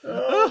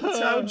 The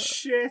town's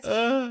shit.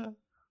 Not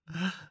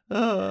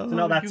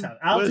that town.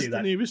 I'll do that. Where's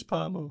the nearest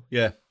Parmo?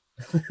 Yeah.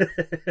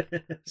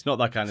 It's not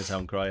that kind of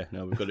town crier.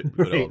 No, we've got it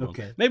all wrong.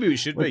 Okay. Maybe we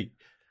should be.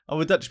 Or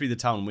would that just be the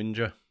town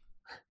whinger?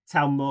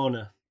 Town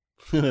mourner.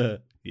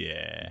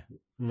 Yeah.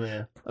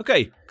 Yeah.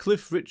 Okay,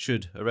 Cliff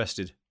Richard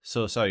arrested.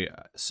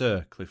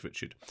 Sir Cliff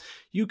Richard.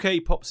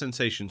 UK pop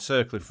sensation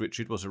Sir Cliff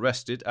Richard was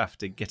arrested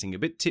after getting a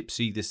bit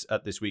tipsy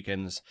at this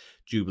weekend's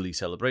Jubilee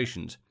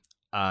celebrations,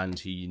 and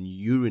he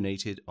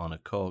urinated on a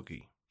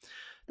corgi.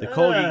 The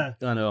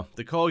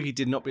corgi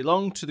did not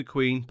belong to the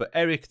Queen, but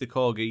Eric the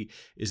corgi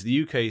is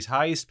the UK's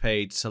highest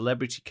paid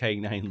celebrity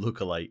canine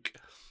lookalike.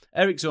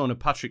 Eric's owner,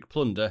 Patrick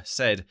Plunder,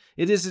 said,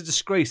 "It is a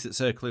disgrace that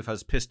Sir Cliff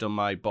has pissed on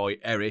my boy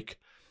Eric."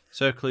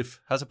 Sir Cliff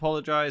has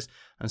apologised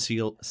and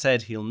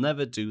said he'll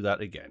never do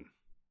that again.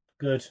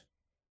 Good.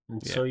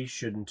 And so you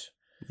shouldn't.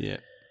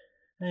 Yeah.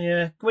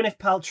 Yeah, Gwyneth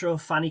Paltrow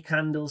fanny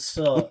candles.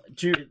 So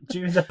during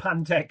the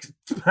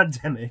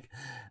pandemic,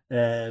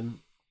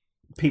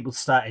 people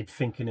started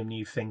thinking of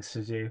new things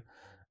to do.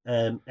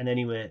 And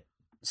anyway,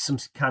 some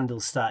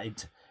candles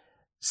started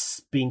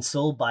being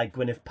sold by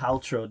Gwyneth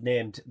Paltrow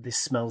named "This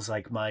Smells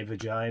Like My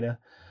Vagina."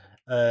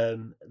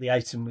 The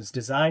item was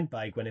designed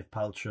by Gwyneth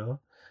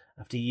Paltrow.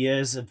 After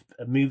years of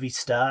a movie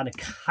star and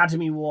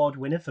Academy Award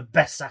winner for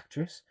Best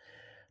Actress,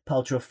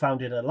 Paltrow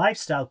founded a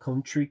lifestyle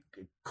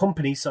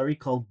company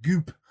called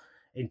Goop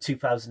in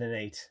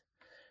 2008.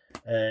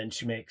 And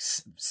she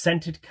makes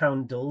scented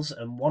candles,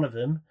 and one of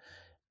them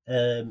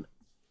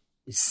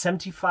is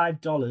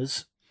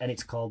 $75, and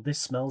it's called "This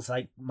Smells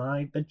Like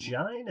My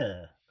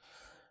Vagina."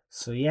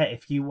 So yeah,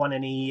 if you want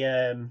any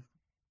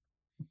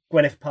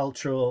Gwyneth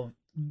Paltrow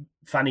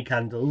fanny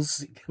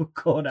candles,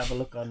 go and have a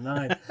look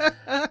online.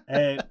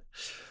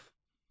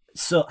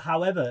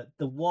 However,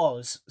 there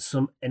was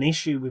an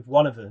issue with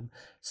one of them.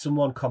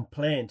 Someone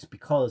complained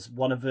because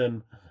one of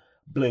them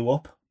blew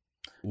up.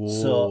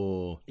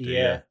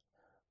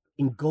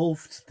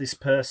 Engulfed this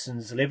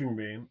person's living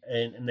room,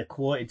 and they're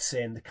quoted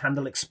saying the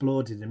candle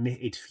exploded and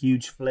emitted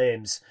huge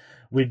flames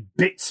with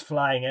bits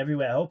flying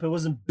everywhere. I hope it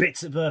wasn't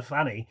bits of her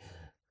fanny.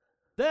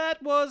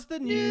 That was the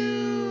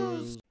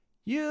news.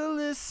 You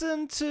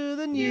listen to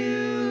the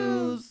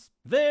news.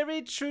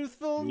 Very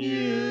truthful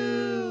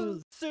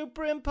news.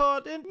 Super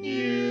important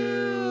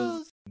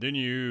news. The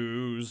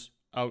news.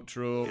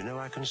 Outro. You know,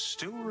 I can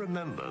still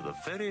remember the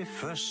very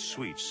first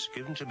sweets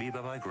given to me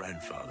by my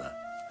grandfather.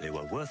 They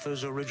were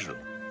Werther's Original.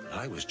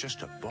 I was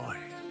just a boy.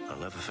 I'll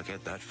never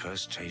forget that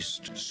first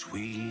taste.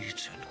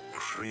 Sweet and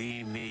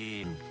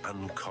creamy and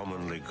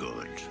uncommonly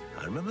good.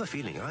 I remember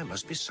feeling I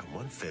must be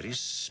someone very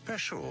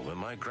special when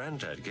my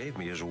granddad gave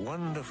me his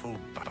wonderful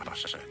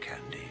butter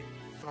candy.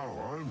 Oh,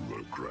 I'm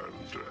a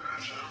granddad.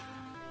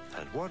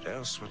 And what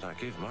else would I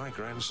give my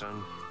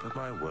grandson but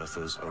my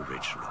Werther's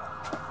Original?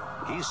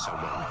 He's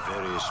someone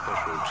very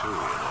special too,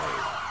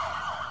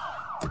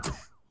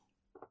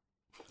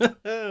 you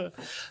know.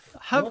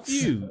 Have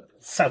you...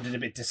 Sounded a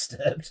bit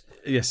disturbed.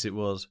 Yes, it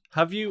was.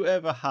 Have you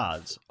ever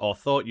had, or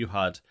thought you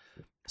had,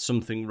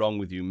 something wrong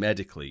with you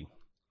medically,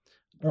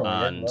 Oh,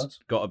 yeah, and loads.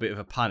 got a bit of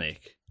a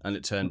panic, and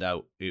it turned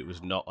out it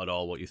was not at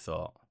all what you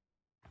thought.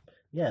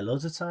 Yeah,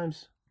 loads of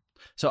times.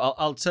 So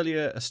I'll tell you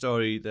a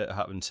story that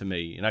happened to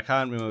me, and I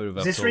can't remember if Is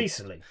I've this told...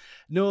 recently?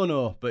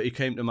 No, but it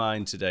came to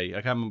mind today.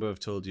 I can't remember if I've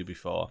told you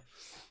before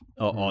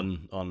or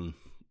on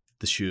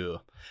the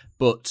show.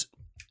 But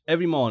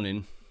every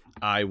morning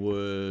I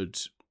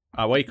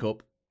wake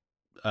up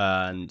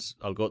and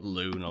I'll go to the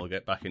loo and I'll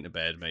get back into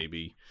bed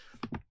maybe.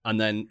 And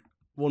then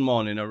one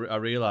morning I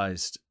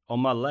realised on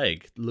my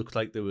leg it looked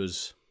like there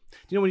was... Do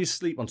you know when you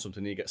sleep on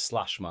something and you get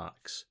slash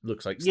marks? It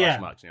looks like slash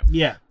marks, you know?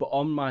 Yeah. But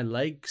on my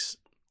legs,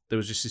 there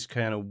was just this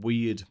kind of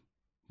weird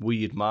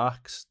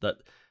marks that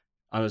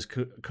I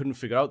couldn't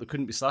figure out. There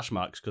couldn't be slash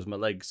marks because my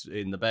legs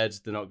in the bed,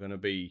 they're not going to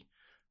be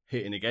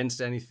hitting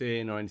against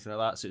anything or anything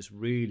like that. So it's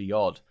really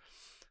odd.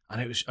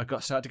 And I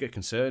started to get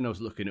concerned. I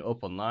was looking it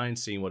up online,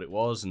 seeing what it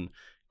was, and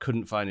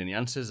couldn't find any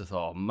answers. I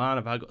thought, oh man,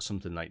 have I got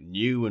something like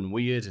new and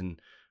weird,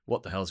 and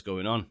what the hell's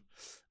going on?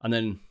 And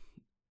then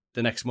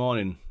the next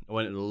morning, I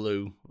went to the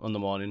loo on the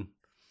morning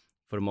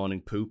for a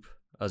morning poop,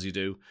 as you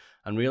do,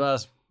 and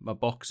realised my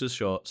boxers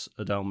shorts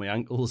are down my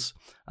ankles,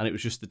 and it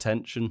was just the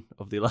tension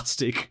of the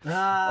elastic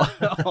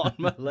on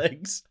my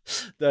legs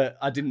that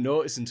I didn't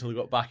notice until I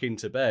got back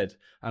into bed,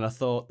 and I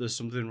thought there's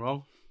something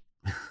wrong.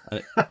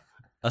 And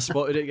I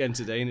spotted it again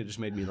today, and it just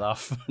made me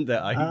laugh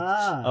that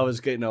I was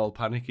getting all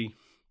panicky.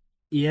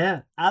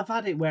 Yeah, I've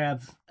had it where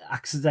I've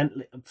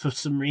accidentally, for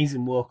some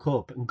reason, woke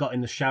up and got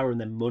in the shower and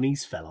then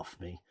monies fell off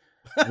me.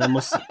 And I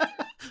must...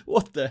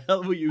 What the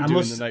hell were you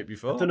doing the night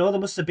before? I don't know,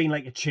 there must have been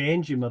like a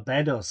change in my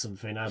bed or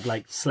something. I've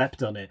like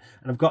slept on it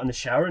and I've got in the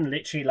shower and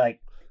literally like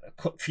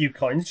a few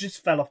coins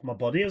just fell off my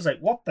body. I was like,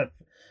 what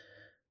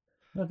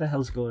the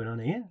hell's going on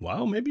here?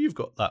 Wow, maybe you've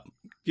got that.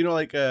 You know,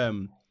 like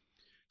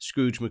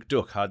Scrooge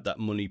McDuck had that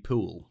money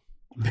pool.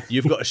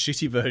 You've got a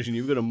shitty version.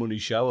 You've got a money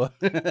shower.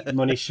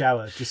 Money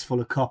shower, just full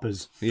of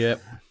coppers.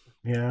 Yep.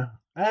 Yeah.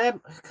 I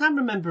can't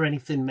remember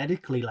anything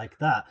medically like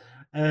that.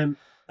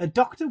 A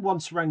doctor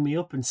once rang me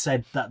up and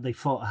said that they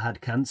thought I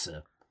had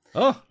cancer.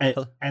 Oh.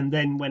 And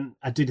then when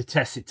I did a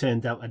test, it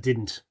turned out I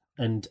didn't.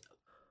 And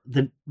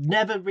they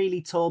never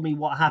really told me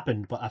what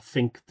happened, but I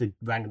think they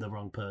rang the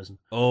wrong person.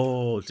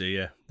 Oh,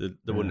 dear. They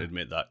wouldn't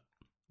admit that.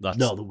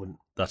 No, they wouldn't.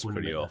 That's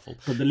pretty awful.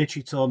 But they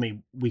literally told me,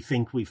 we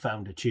think we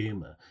found a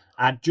tumour.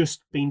 I'd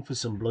just been for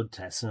some blood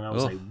tests, and I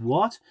was like,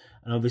 what?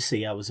 And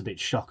obviously I was a bit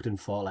shocked and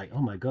thought, like,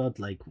 oh my God,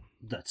 like,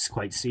 that's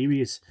quite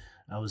serious.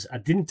 I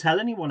didn't tell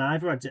anyone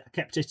either. I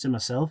kept it to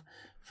myself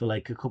for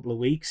like a couple of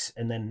weeks,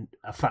 and then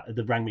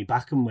they rang me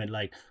back and went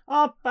like,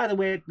 oh, by the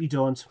way, you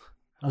don't.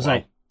 I was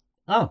like,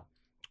 oh.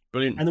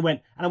 Brilliant. And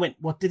I went,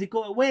 what, did it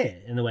go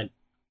away? And they went,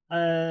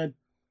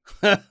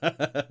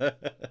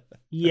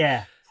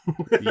 yeah.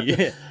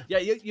 Yeah,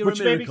 you're which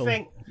a miracle. Made me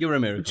think, you're a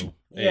miracle.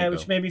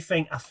 Which made me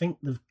think, I think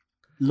they've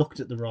looked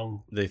at the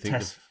wrong They think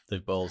test.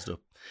 they've ballsed up.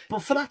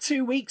 But for that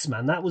 2 weeks,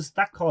 man,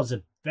 that caused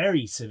a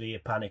very severe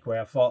panic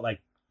where I thought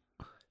like,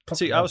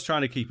 see, I was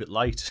trying to keep it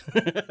light.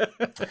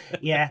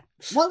 yeah.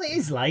 Well, it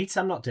is light.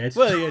 I'm not dead.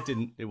 Well, yeah,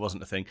 it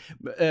wasn't a thing.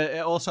 But it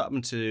also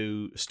happened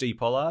to Steve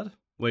Pollard,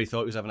 where he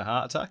thought he was having a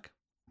heart attack.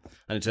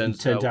 And it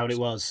turned out it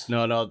was.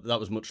 No, that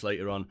was much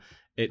later on.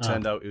 It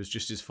turned out it was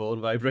just his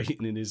phone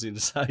vibrating in his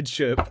inside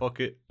shirt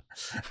pocket.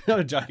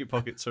 Jacket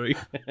pocket, sorry.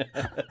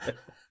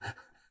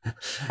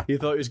 He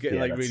thought he was getting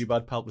really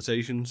bad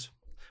palpitations.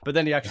 But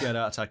then he actually had a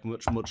heart attack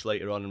much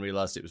later on and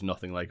realised it was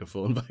nothing like a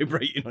phone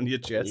vibrating on your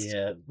chest.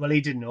 Yeah, well,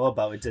 he didn't know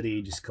about it, did he?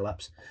 He just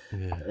collapsed.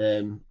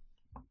 Yeah.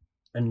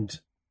 And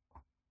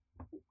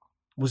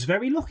was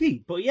very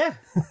lucky, but yeah.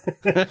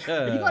 Have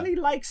you got any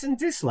likes and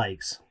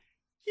dislikes?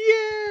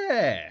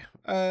 Yeah,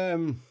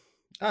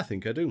 I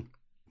think I do.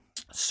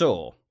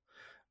 So,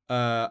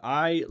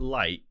 I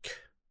like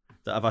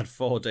that I've had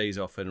 4 days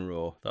off in a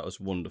row. That was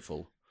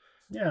wonderful.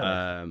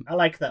 Yeah, I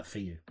like that for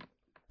you.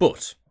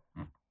 But,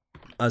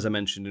 as I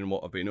mentioned in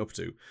what I've been up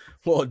to,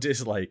 what I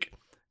dislike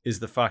is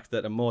the fact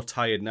that I'm more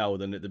tired now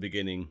than at the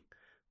beginning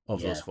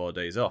of those 4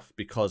 days off,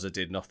 because I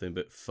did nothing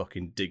but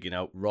fucking digging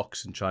out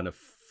rocks and trying to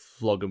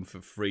flog them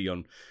for free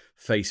on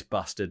face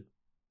bastard,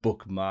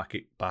 book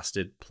market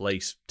bastard,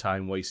 place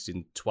time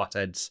wasting twat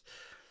heads.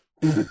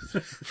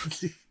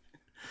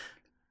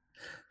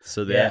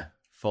 So there,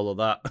 follow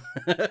that.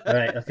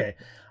 Right, okay.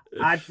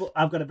 I've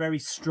got a very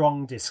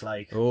strong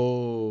dislike.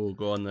 Oh,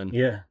 go on then.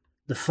 Yeah,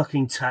 the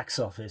fucking tax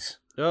office.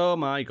 Oh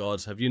my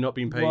God, have you not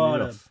been paying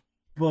what enough?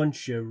 A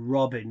bunch of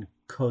robbing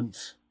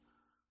cunts.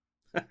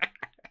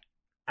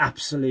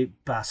 Absolute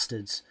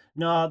bastards.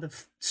 No,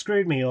 they've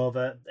screwed me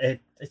over.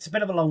 It's a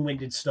bit of a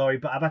long-winded story,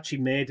 but I've actually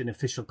made an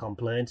official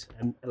complaint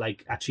and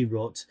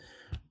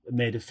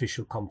made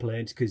official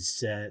complaint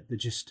because they're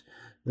just...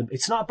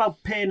 It's not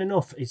about paying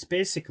enough. It's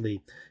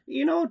basically,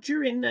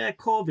 during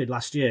COVID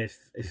last year,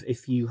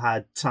 if you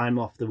had time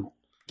off, they were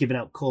giving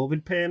out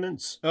COVID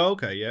payments. Oh,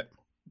 okay, yeah.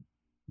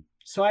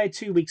 So I had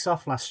 2 weeks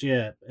off last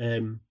year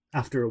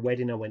after a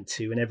wedding I went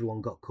to, and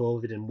everyone got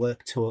COVID, and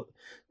work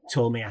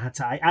told me I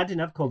didn't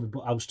have COVID,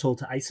 but I was told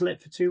to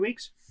isolate for 2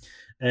 weeks.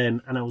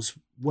 and I was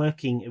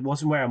working. It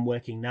wasn't where I'm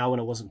working now,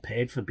 and I wasn't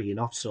paid for being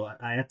off, so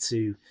I had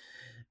to.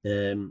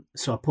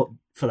 So I put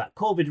for that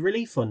COVID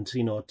relief fund,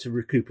 to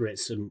recuperate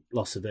some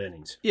loss of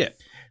earnings. Yeah.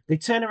 They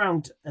turned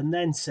around and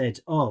then said,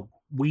 "Oh,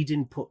 we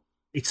didn't put.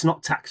 It's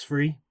not tax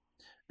free,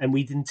 and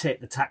we didn't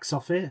take the tax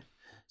off it,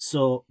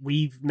 so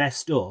we've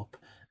messed up,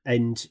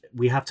 and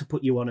we have to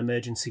put you on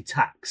emergency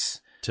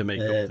tax To make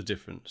up the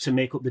difference. To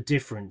make up the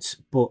difference,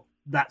 but."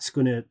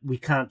 We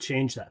can't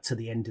change that to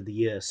the end of the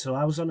year. So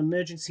I was on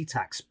emergency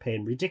tax,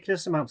 paying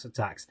ridiculous amounts of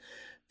tax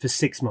for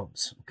 6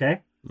 months.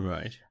 Okay.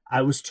 Right.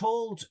 I was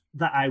told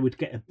that I would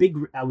get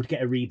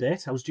a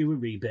rebate. I was due a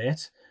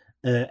rebate.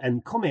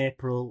 And come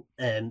April,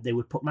 they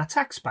would put my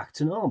tax back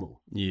to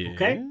normal. Yeah.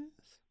 Okay.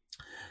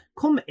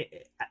 Come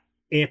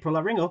April, I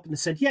ring up and they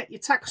said, yeah, your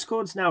tax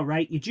code's now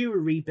right. You're due a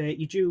rebate.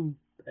 You're due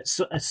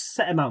a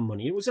set amount of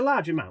money. It was a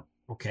large amount.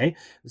 Okay,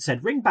 they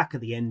said ring back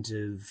at the end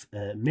of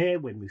May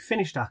when we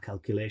finished our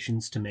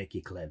calculations to make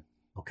your claim.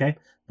 Okay,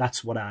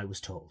 that's what I was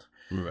told.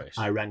 Right.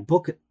 I rang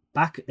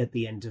back at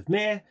the end of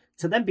May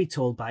to then be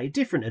told by a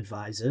different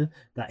advisor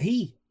that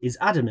he is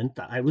adamant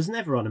that I was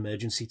never on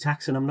emergency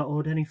tax and I'm not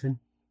owed anything.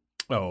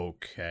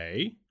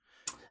 Okay.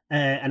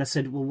 And I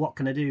said, well, what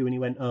can I do? And he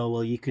went, oh,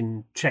 well, you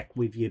can check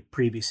with your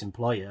previous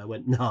employer. I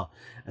went, no.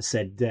 I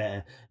said,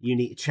 you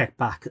need to check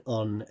back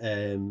on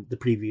the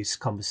previous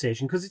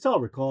conversation, because it's all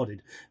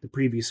recorded, the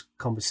previous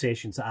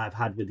conversations that I've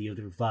had with the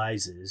other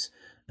advisors,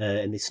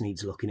 and this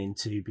needs looking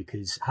into,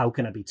 because how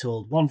can I be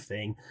told one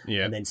thing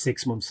and then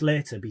 6 months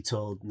later be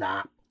told,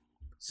 nah.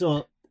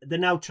 So they're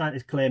now trying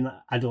to claim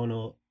that I don't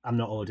know, I'm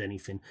not owed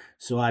anything.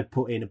 So I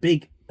put in a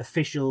big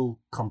official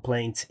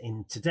complaint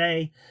in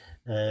today,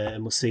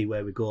 and we'll see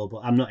where we go.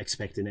 But I'm not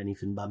expecting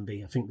anything,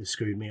 Bambi. I think they've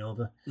screwed me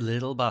over.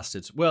 Little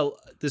bastards. Well,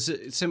 there's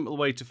a simple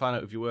way to find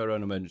out if you were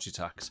on emergency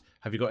tax.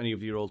 Have you got any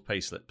of your old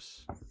pay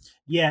slips?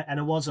 Yeah, and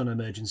I was on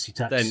emergency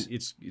tax. Then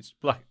it's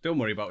black. Don't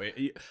worry about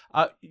it.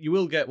 You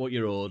will get what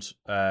you're owed.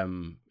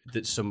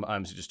 That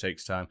sometimes it just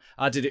takes time.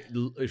 I did it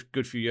a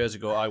good few years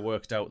ago. I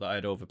worked out that I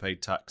had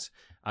overpaid tax.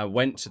 I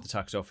went to the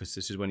tax office.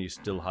 This is when you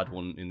still had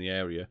one in the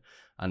area,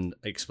 and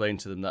explained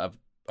to them that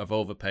I've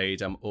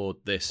overpaid, I'm owed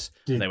this.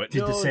 And they went,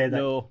 no, they say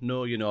that?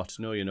 No, you're not.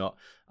 No, you're not.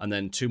 And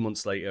then 2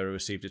 months later, I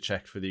received a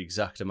check for the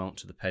exact amount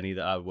to the penny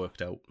that I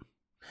worked out.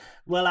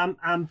 Well,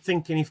 I'm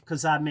thinking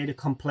because I made a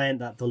complaint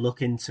that they'll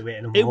look into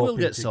it, and it will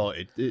get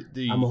sorted.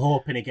 I'm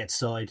hoping it gets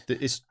sorted.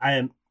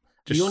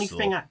 The only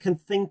thing I can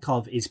think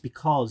of is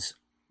because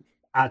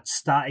I'd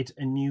started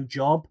a new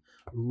job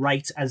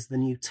right as the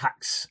new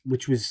tax,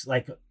 which was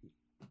like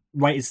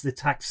right as the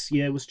tax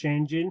year was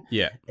changing.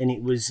 Yeah. And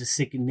it was a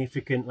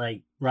significant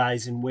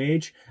rise in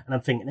wage. And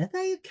I'm thinking, are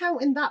they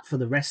accounting that for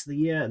the rest of the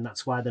year? And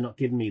that's why they're not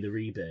giving me the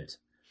rebate.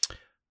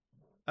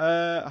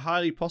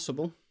 Highly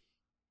possible.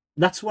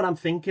 That's what I'm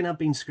thinking. I've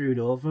been screwed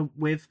over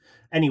with.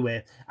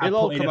 Anyway, it'll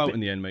all come out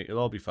in the end, mate.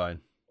 It'll all be fine.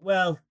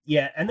 Well,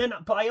 yeah,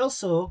 but I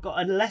also got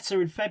a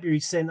letter in February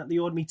saying that they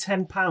owed me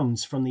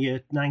 £10 from the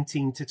year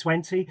 19 to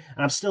 20,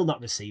 and I've still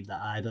not received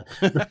that either.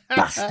 The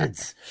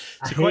bastards!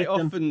 So quite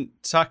often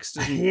tax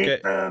doesn't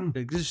get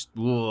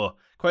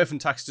quite often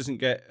tax doesn't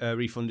get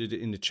refunded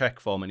in the check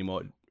form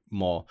anymore.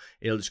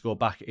 It'll just go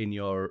back in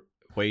your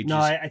wages. No,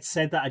 I'd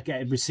said that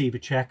I'd receive a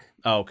check.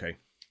 Oh, okay.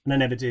 And I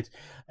never did.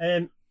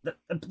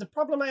 The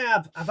problem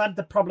I've had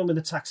the problem with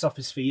the tax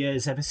office for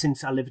years, ever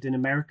since I lived in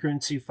America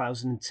in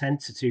 2010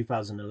 to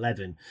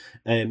 2011.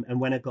 And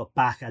when I got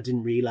back, I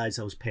didn't realise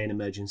I was paying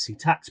emergency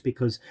tax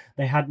because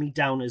they had me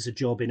down as a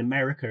job in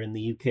America and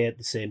the UK at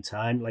the same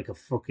time, like a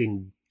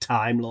fucking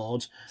Time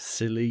Lord.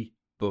 Silly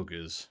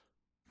buggers.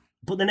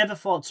 But they never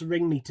thought to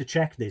ring me to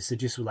check this. They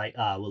just were like,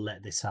 we'll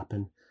let this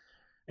happen.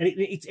 And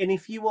and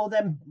if you owe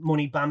them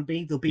money,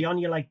 Bambi, they'll be on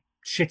you like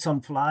shit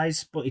on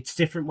flies, but it's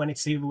different when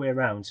it's the other way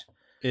around.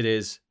 It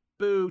is.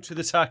 Boo to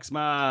the tax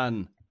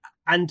man.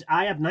 And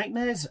I have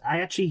nightmares.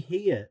 I actually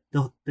hear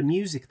the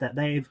music that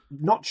they've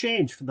not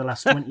changed for the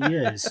last 20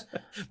 years.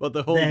 But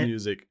the whole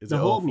music. The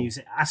whole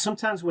music. I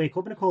sometimes wake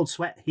up in a cold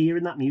sweat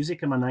hearing that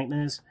music in my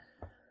nightmares.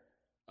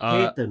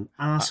 Hate them.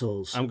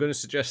 Arseholes. I'm going to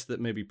suggest that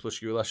maybe Plus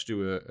You will have to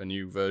do a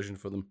new version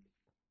for them.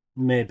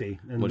 Maybe.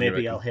 And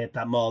maybe I'll hate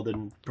that more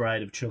than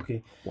Bride of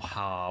Chucky.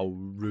 Wow,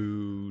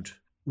 rude.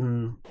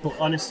 But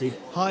honestly...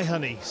 Hi,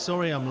 honey.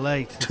 Sorry I'm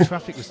late. The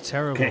traffic was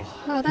terrible. Okay.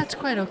 Oh, that's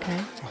quite okay.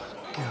 Oh,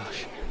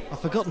 gosh. I've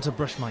forgotten to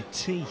brush my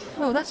teeth.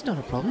 Oh, that's not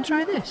a problem.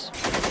 Try this.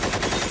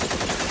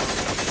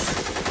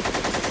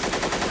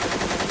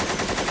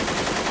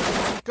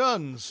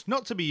 Guns,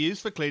 not to be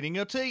used for cleaning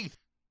your teeth.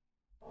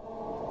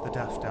 The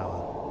Daft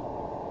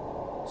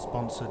Hour.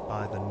 Sponsored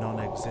by the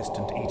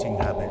non-existent eating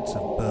habits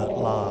of Bert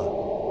Lahr,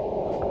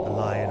 the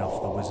lion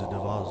off The Wizard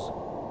of Oz.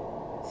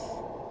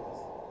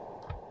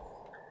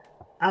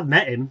 I've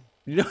met him.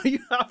 No, you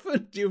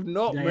haven't. You've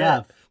not I met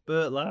have.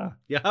 Bert Lahr.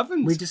 You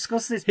haven't. We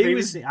discussed this He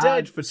was previously.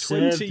 dead I for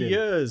served 20 him.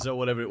 years or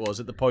whatever it was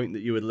at the point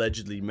that you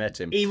allegedly met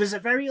him. He was a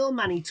very old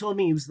man. He told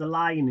me he was the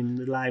lion in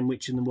The Lion,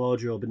 Witch and the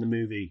Wardrobe in the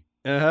movie.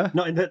 Uh-huh.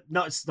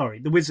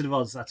 The Wizard of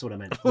Oz. That's what I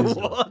meant. Wizard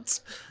of Oz. What?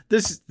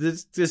 This He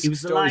was the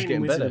story's lion in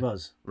getting Wizard better. of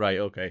Oz. Right,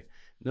 okay.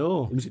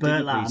 No. It was you Bert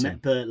didn't Lahr. I meet met him.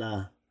 Bert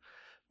Lahr.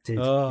 He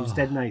Oh, was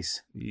dead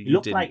nice. you He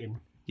looked didn't. like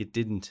him. You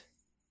didn't.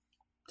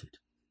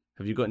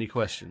 Have you got any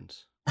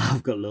questions?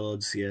 I've got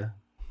loads, yeah.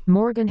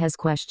 Morgan has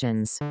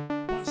questions.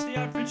 What's the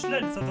average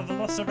length of a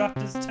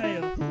velociraptor's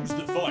tail? Who's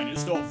the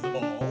finest of them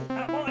all?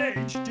 At what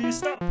age do you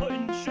stop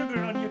putting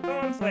sugar on your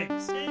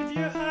cornflakes? If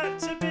you had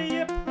to be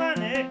a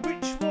planet,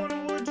 which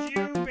one would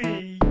you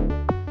be?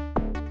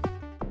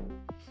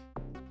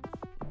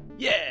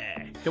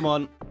 Yeah! Come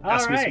on,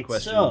 ask me some Alright,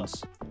 questions.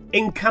 so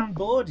in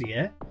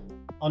Cambodia,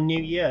 on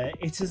New Year,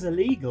 it is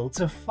illegal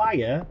to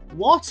fire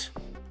what?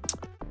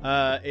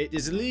 It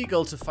is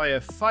illegal to fire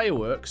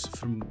fireworks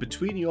from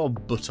between your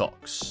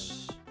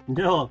buttocks.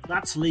 No,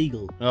 that's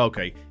legal.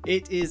 Okay.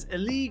 It is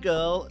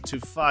illegal to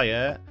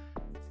fire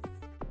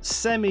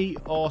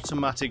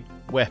semi-automatic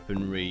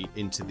weaponry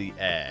into the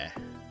air.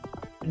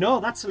 No,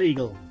 that's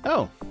legal.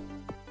 Oh.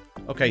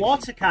 Okay.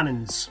 Water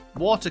cannons.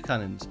 Water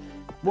cannons.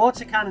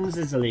 Water cannons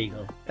is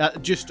illegal.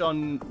 Just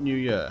on New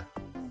Year.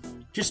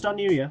 Just on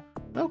New Year.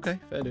 Okay,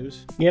 fair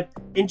dues. Yep.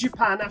 In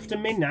Japan, after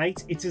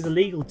midnight, it is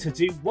illegal to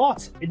do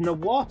what? In the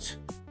what?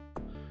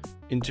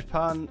 In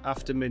Japan,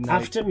 after midnight.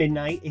 After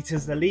midnight, it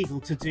is illegal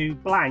to do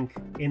blank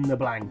in the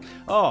blank.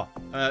 Oh,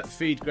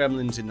 feed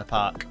gremlins in the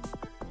park.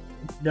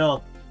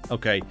 No.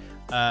 Okay.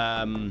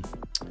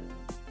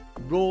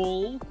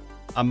 Roll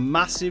a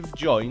massive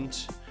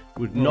joint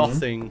with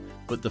nothing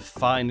but the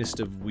finest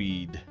of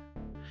weed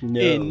No.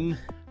 in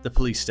the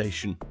police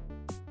station.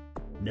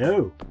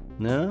 No.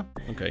 No?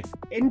 Okay.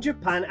 In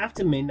Japan,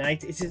 after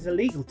midnight, it is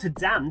illegal to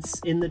dance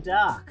in the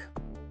dark.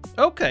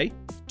 Okay.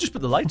 Just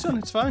put the lights on,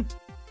 it's fine.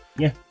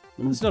 Yeah.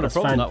 It's not a that's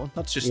problem, fine. that one.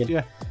 That's just,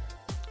 yeah.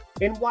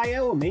 In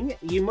Wyoming,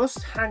 you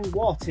must hang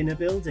what in a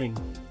building?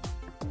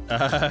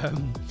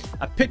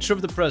 A picture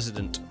of the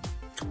president.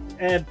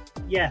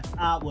 Yeah,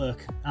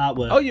 artwork.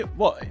 Oh, you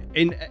what?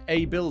 In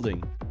a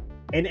building?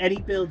 In any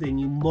building,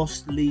 you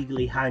must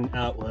legally hang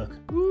artwork.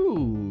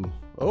 Ooh,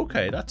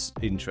 okay, that's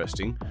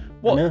interesting. I know.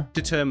 What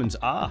determines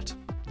art,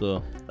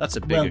 though? That's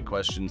a bigger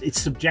question. It's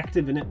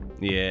subjective, isn't it?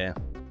 Yeah.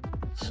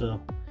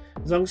 So,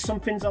 as long as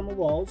something's on the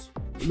walls,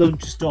 they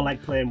just don't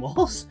like playing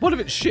walls. What if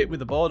it's shit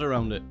with a border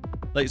around it?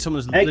 Like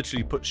someone's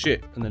literally put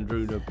shit and then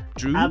drew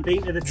I've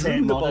been to the Tate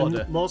the Modern.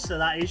 border. Most of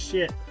that is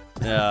shit.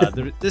 Yeah,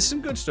 there's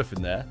some good stuff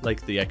in there,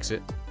 like the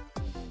exit.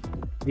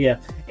 Yeah.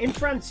 In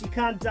France, you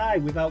can't die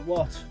without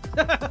what?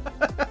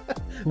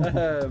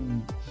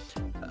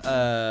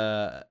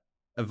 A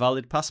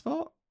valid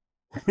passport?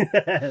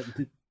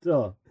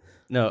 Oh.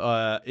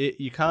 No,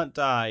 you can't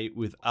die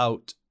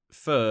without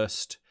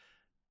first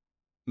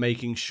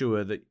making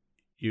sure that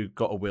you've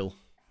got a will.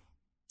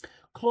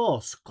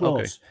 Close.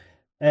 Okay.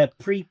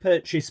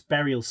 Pre-purchase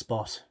burial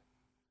spot.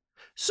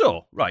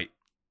 So, right.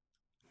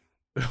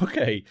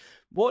 Okay,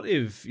 what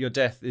if your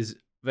death is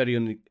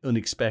very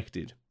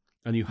unexpected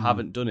and you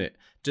haven't done it?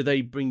 Do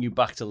they bring you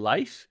back to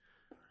life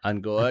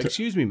and go,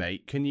 excuse me,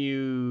 mate, can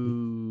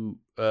you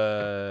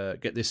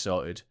get this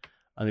sorted?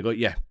 And they go,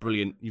 yeah,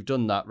 brilliant, you've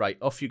done that. Right,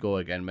 off you go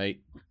again,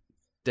 mate.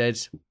 Dead.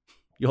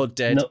 You're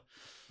dead.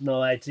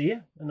 No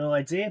idea,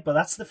 but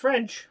that's the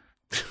French.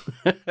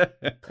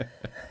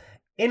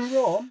 In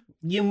Rome,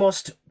 you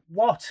must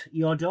what?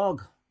 Your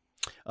dog.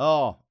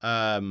 Oh,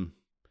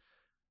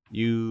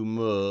 you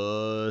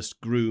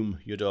must groom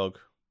your dog.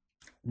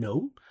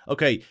 No.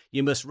 Okay,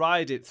 you must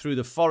ride it through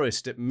the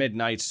forest at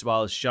midnight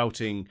while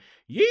shouting,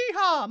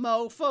 "Yeehaw,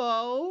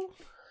 mofo!"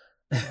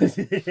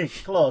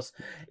 Close.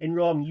 In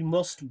Rome, you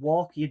must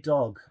walk your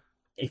dog.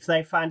 If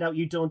they find out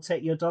you don't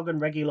take your dog on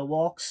regular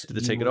walks, do they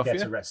take it off get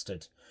you?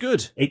 arrested.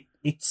 Good.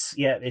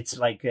 It's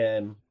like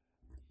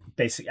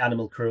basic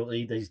animal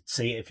cruelty. They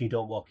see it if you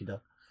don't walk your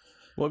dog.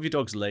 What if your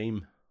dog's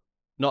lame?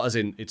 Not as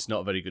in it's not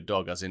a very good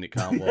dog, as in it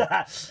can't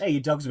walk. Hey,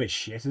 your dog's a bit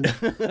shit, isn't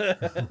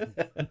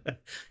it?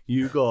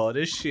 You got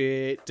a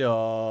shit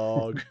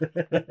dog.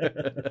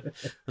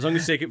 As long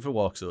as you take it for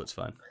walks, though, it's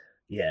fine.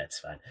 Yeah, it's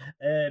fine.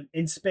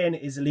 In Spain,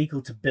 it is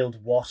illegal to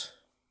build what?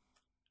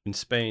 In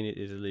Spain, it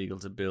is illegal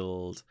to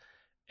build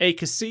a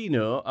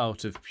casino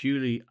out of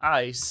purely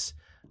ice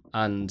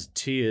and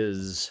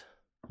tears.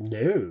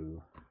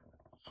 No.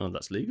 Oh,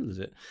 that's legal, is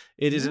it?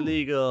 It is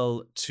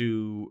illegal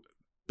to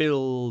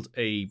build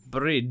a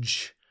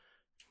bridge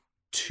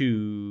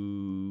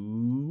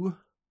to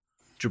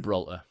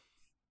Gibraltar.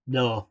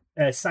 No.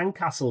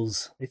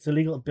 Sandcastles. It's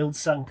illegal to build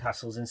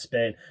sandcastles in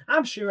Spain.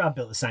 I'm sure I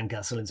built a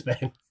sandcastle in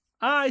Spain.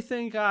 I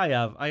think I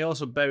have. I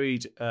also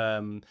buried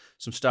some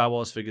Star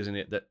Wars figures in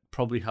it that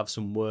probably have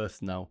some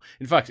worth now.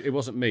 In fact, it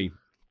wasn't me.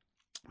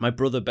 My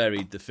brother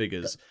buried the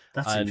figures.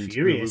 That's and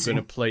infuriating. we were going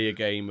to play a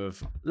game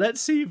of,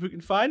 let's see if we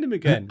can find them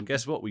again. And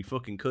guess what? We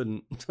fucking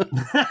couldn't.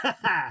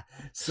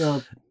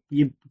 So,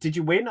 did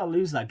you win or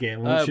lose that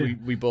game?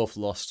 We both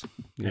lost.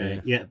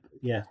 Yeah.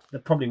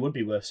 That probably would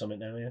be worth something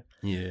now, yeah.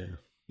 Yeah.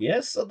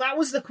 Yes, so that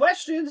was the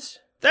questions.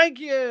 Thank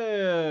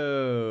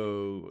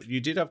you.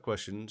 You did have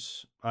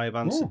questions. I have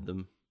answered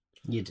them.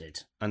 You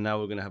did. And now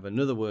we're going to have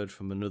another word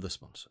from another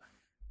sponsor.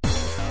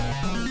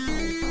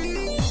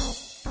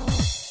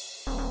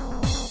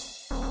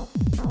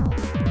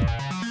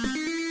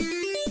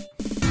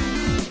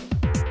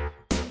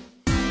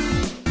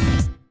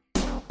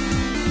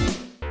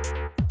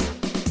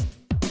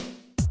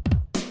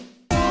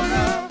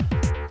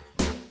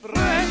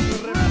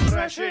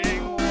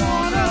 refreshing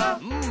water.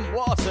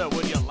 Water,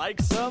 would you like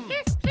some?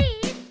 Yes,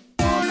 please.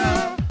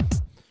 Water.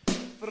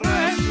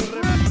 Fresh,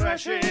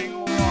 refreshing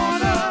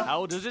water.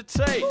 How does it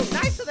taste? Ooh,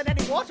 nicer than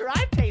any water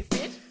I've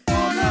tasted.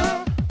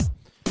 Water.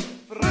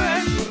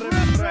 Fresh,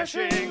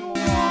 refreshing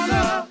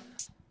water.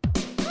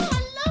 Oh,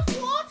 I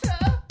love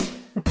water.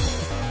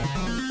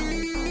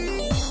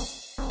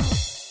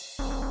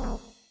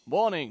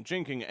 Warning,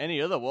 drinking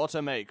any other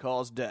water may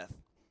cause death.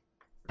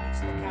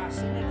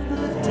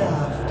 The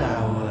Daft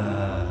Hour.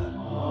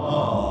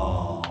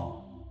 Oh.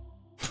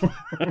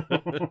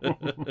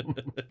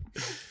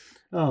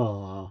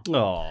 Oh.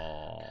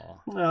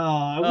 Oh,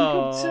 are we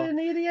come to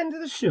near the end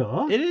of the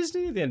show? It is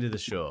near the end of the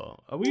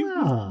show.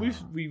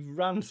 We've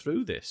ran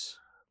through this.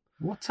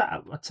 What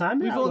time?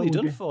 We've only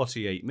done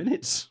 48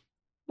 minutes.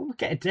 Well, we're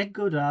getting dead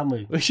good, aren't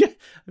we?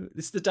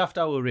 It's the Daft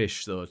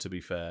Hour-ish, though, to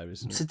be fair,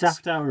 isn't it? It's a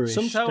Daft Hour-ish.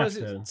 Sometimes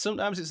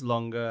it's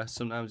longer,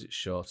 sometimes it's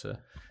shorter.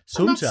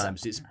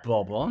 Sometimes it's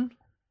bob on.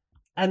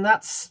 And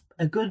that's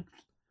a good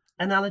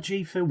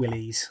analogy for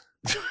Willies.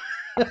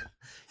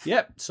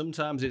 Yep,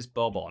 sometimes it's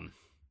bob on.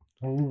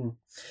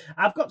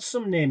 I've got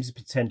some names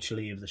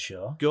potentially of the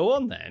show. Go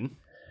on, then.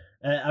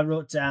 I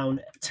wrote down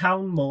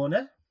Town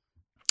Mourner.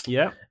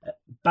 Yeah.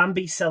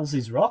 Bambi Sells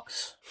His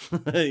Rocks.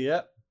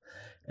 Yeah.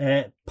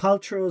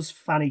 Paltrow's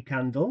Fanny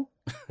Candle.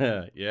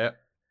 Yeah.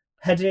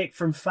 Headache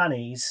from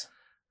Fanny's.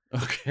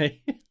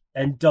 Okay.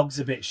 And Dog's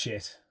a Bit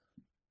Shit.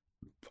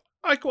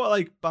 I quite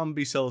like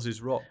Bambi Sells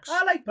His Rocks.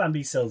 I like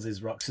Bambi Sells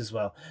His Rocks as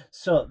well.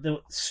 So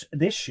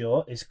this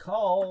show is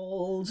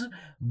called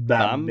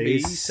Bambi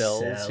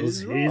Sells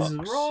His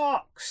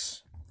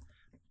Rocks.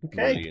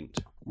 Okay.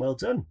 Brilliant. Well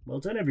done,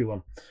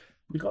 everyone.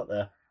 We got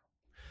there.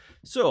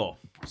 So,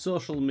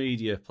 social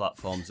media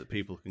platforms that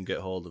people can get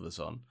hold of us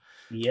on.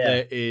 Yeah.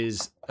 There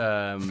is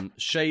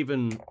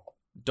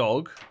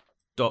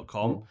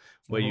shavendog.com,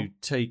 where you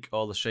take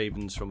all the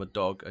shavings from a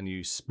dog and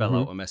you spell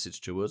out a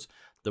message to us.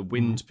 The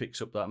wind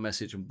picks up that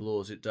message and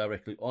blows it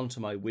directly onto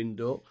my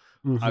window.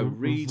 I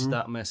read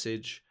that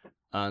message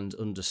and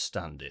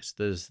understand it.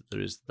 There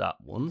is that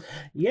one.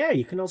 Yeah,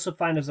 you can also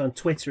find us on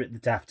Twitter at The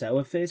Daft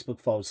Hour,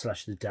 Facebook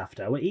 /The Daft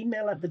Hour,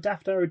 email at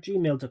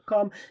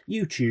thedafthour@gmail.com,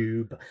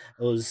 YouTube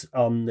us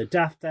on The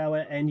Daft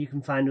Hour, and you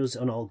can find us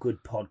on all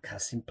good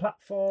podcasting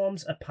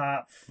platforms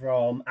apart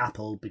from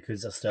Apple,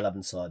 because I still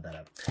haven't sorted that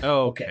out.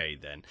 Okay,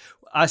 then.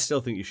 I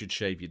still think you should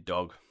shave your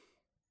dog.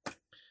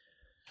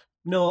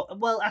 No,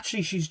 well,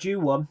 actually, she's due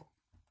one.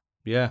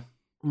 Yeah.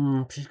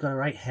 She's got a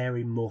right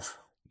hairy muff.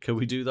 Can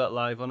we do that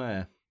live on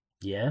air?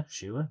 Yeah,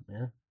 sure,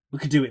 yeah. We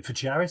could do it for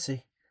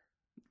charity.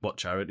 What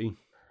charity?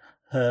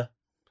 Her.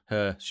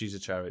 She's a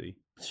charity.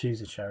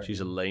 She's a charity. She's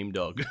a lame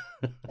dog.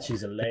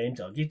 She's a lame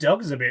dog. Your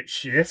dog's a bit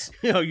shit.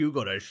 Oh, you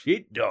got a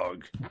shit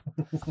dog.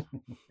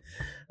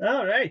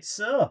 All right,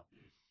 so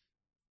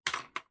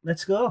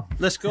let's go.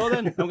 Let's go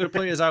then. I'm going to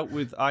play us out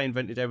with I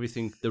Invented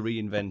Everything, the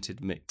reinvented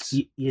mix.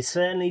 You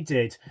certainly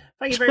did.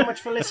 Thank you very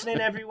much for listening,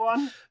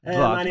 everyone.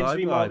 My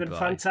name's Morgan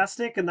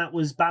Fantastic, and that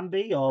was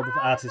Bambi, or the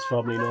artist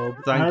formerly known.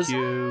 Thank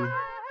you.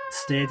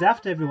 Stay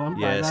daft, everyone.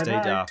 Yeah, bye, stay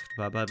bye. daft.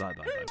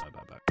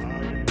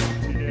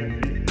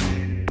 Bye.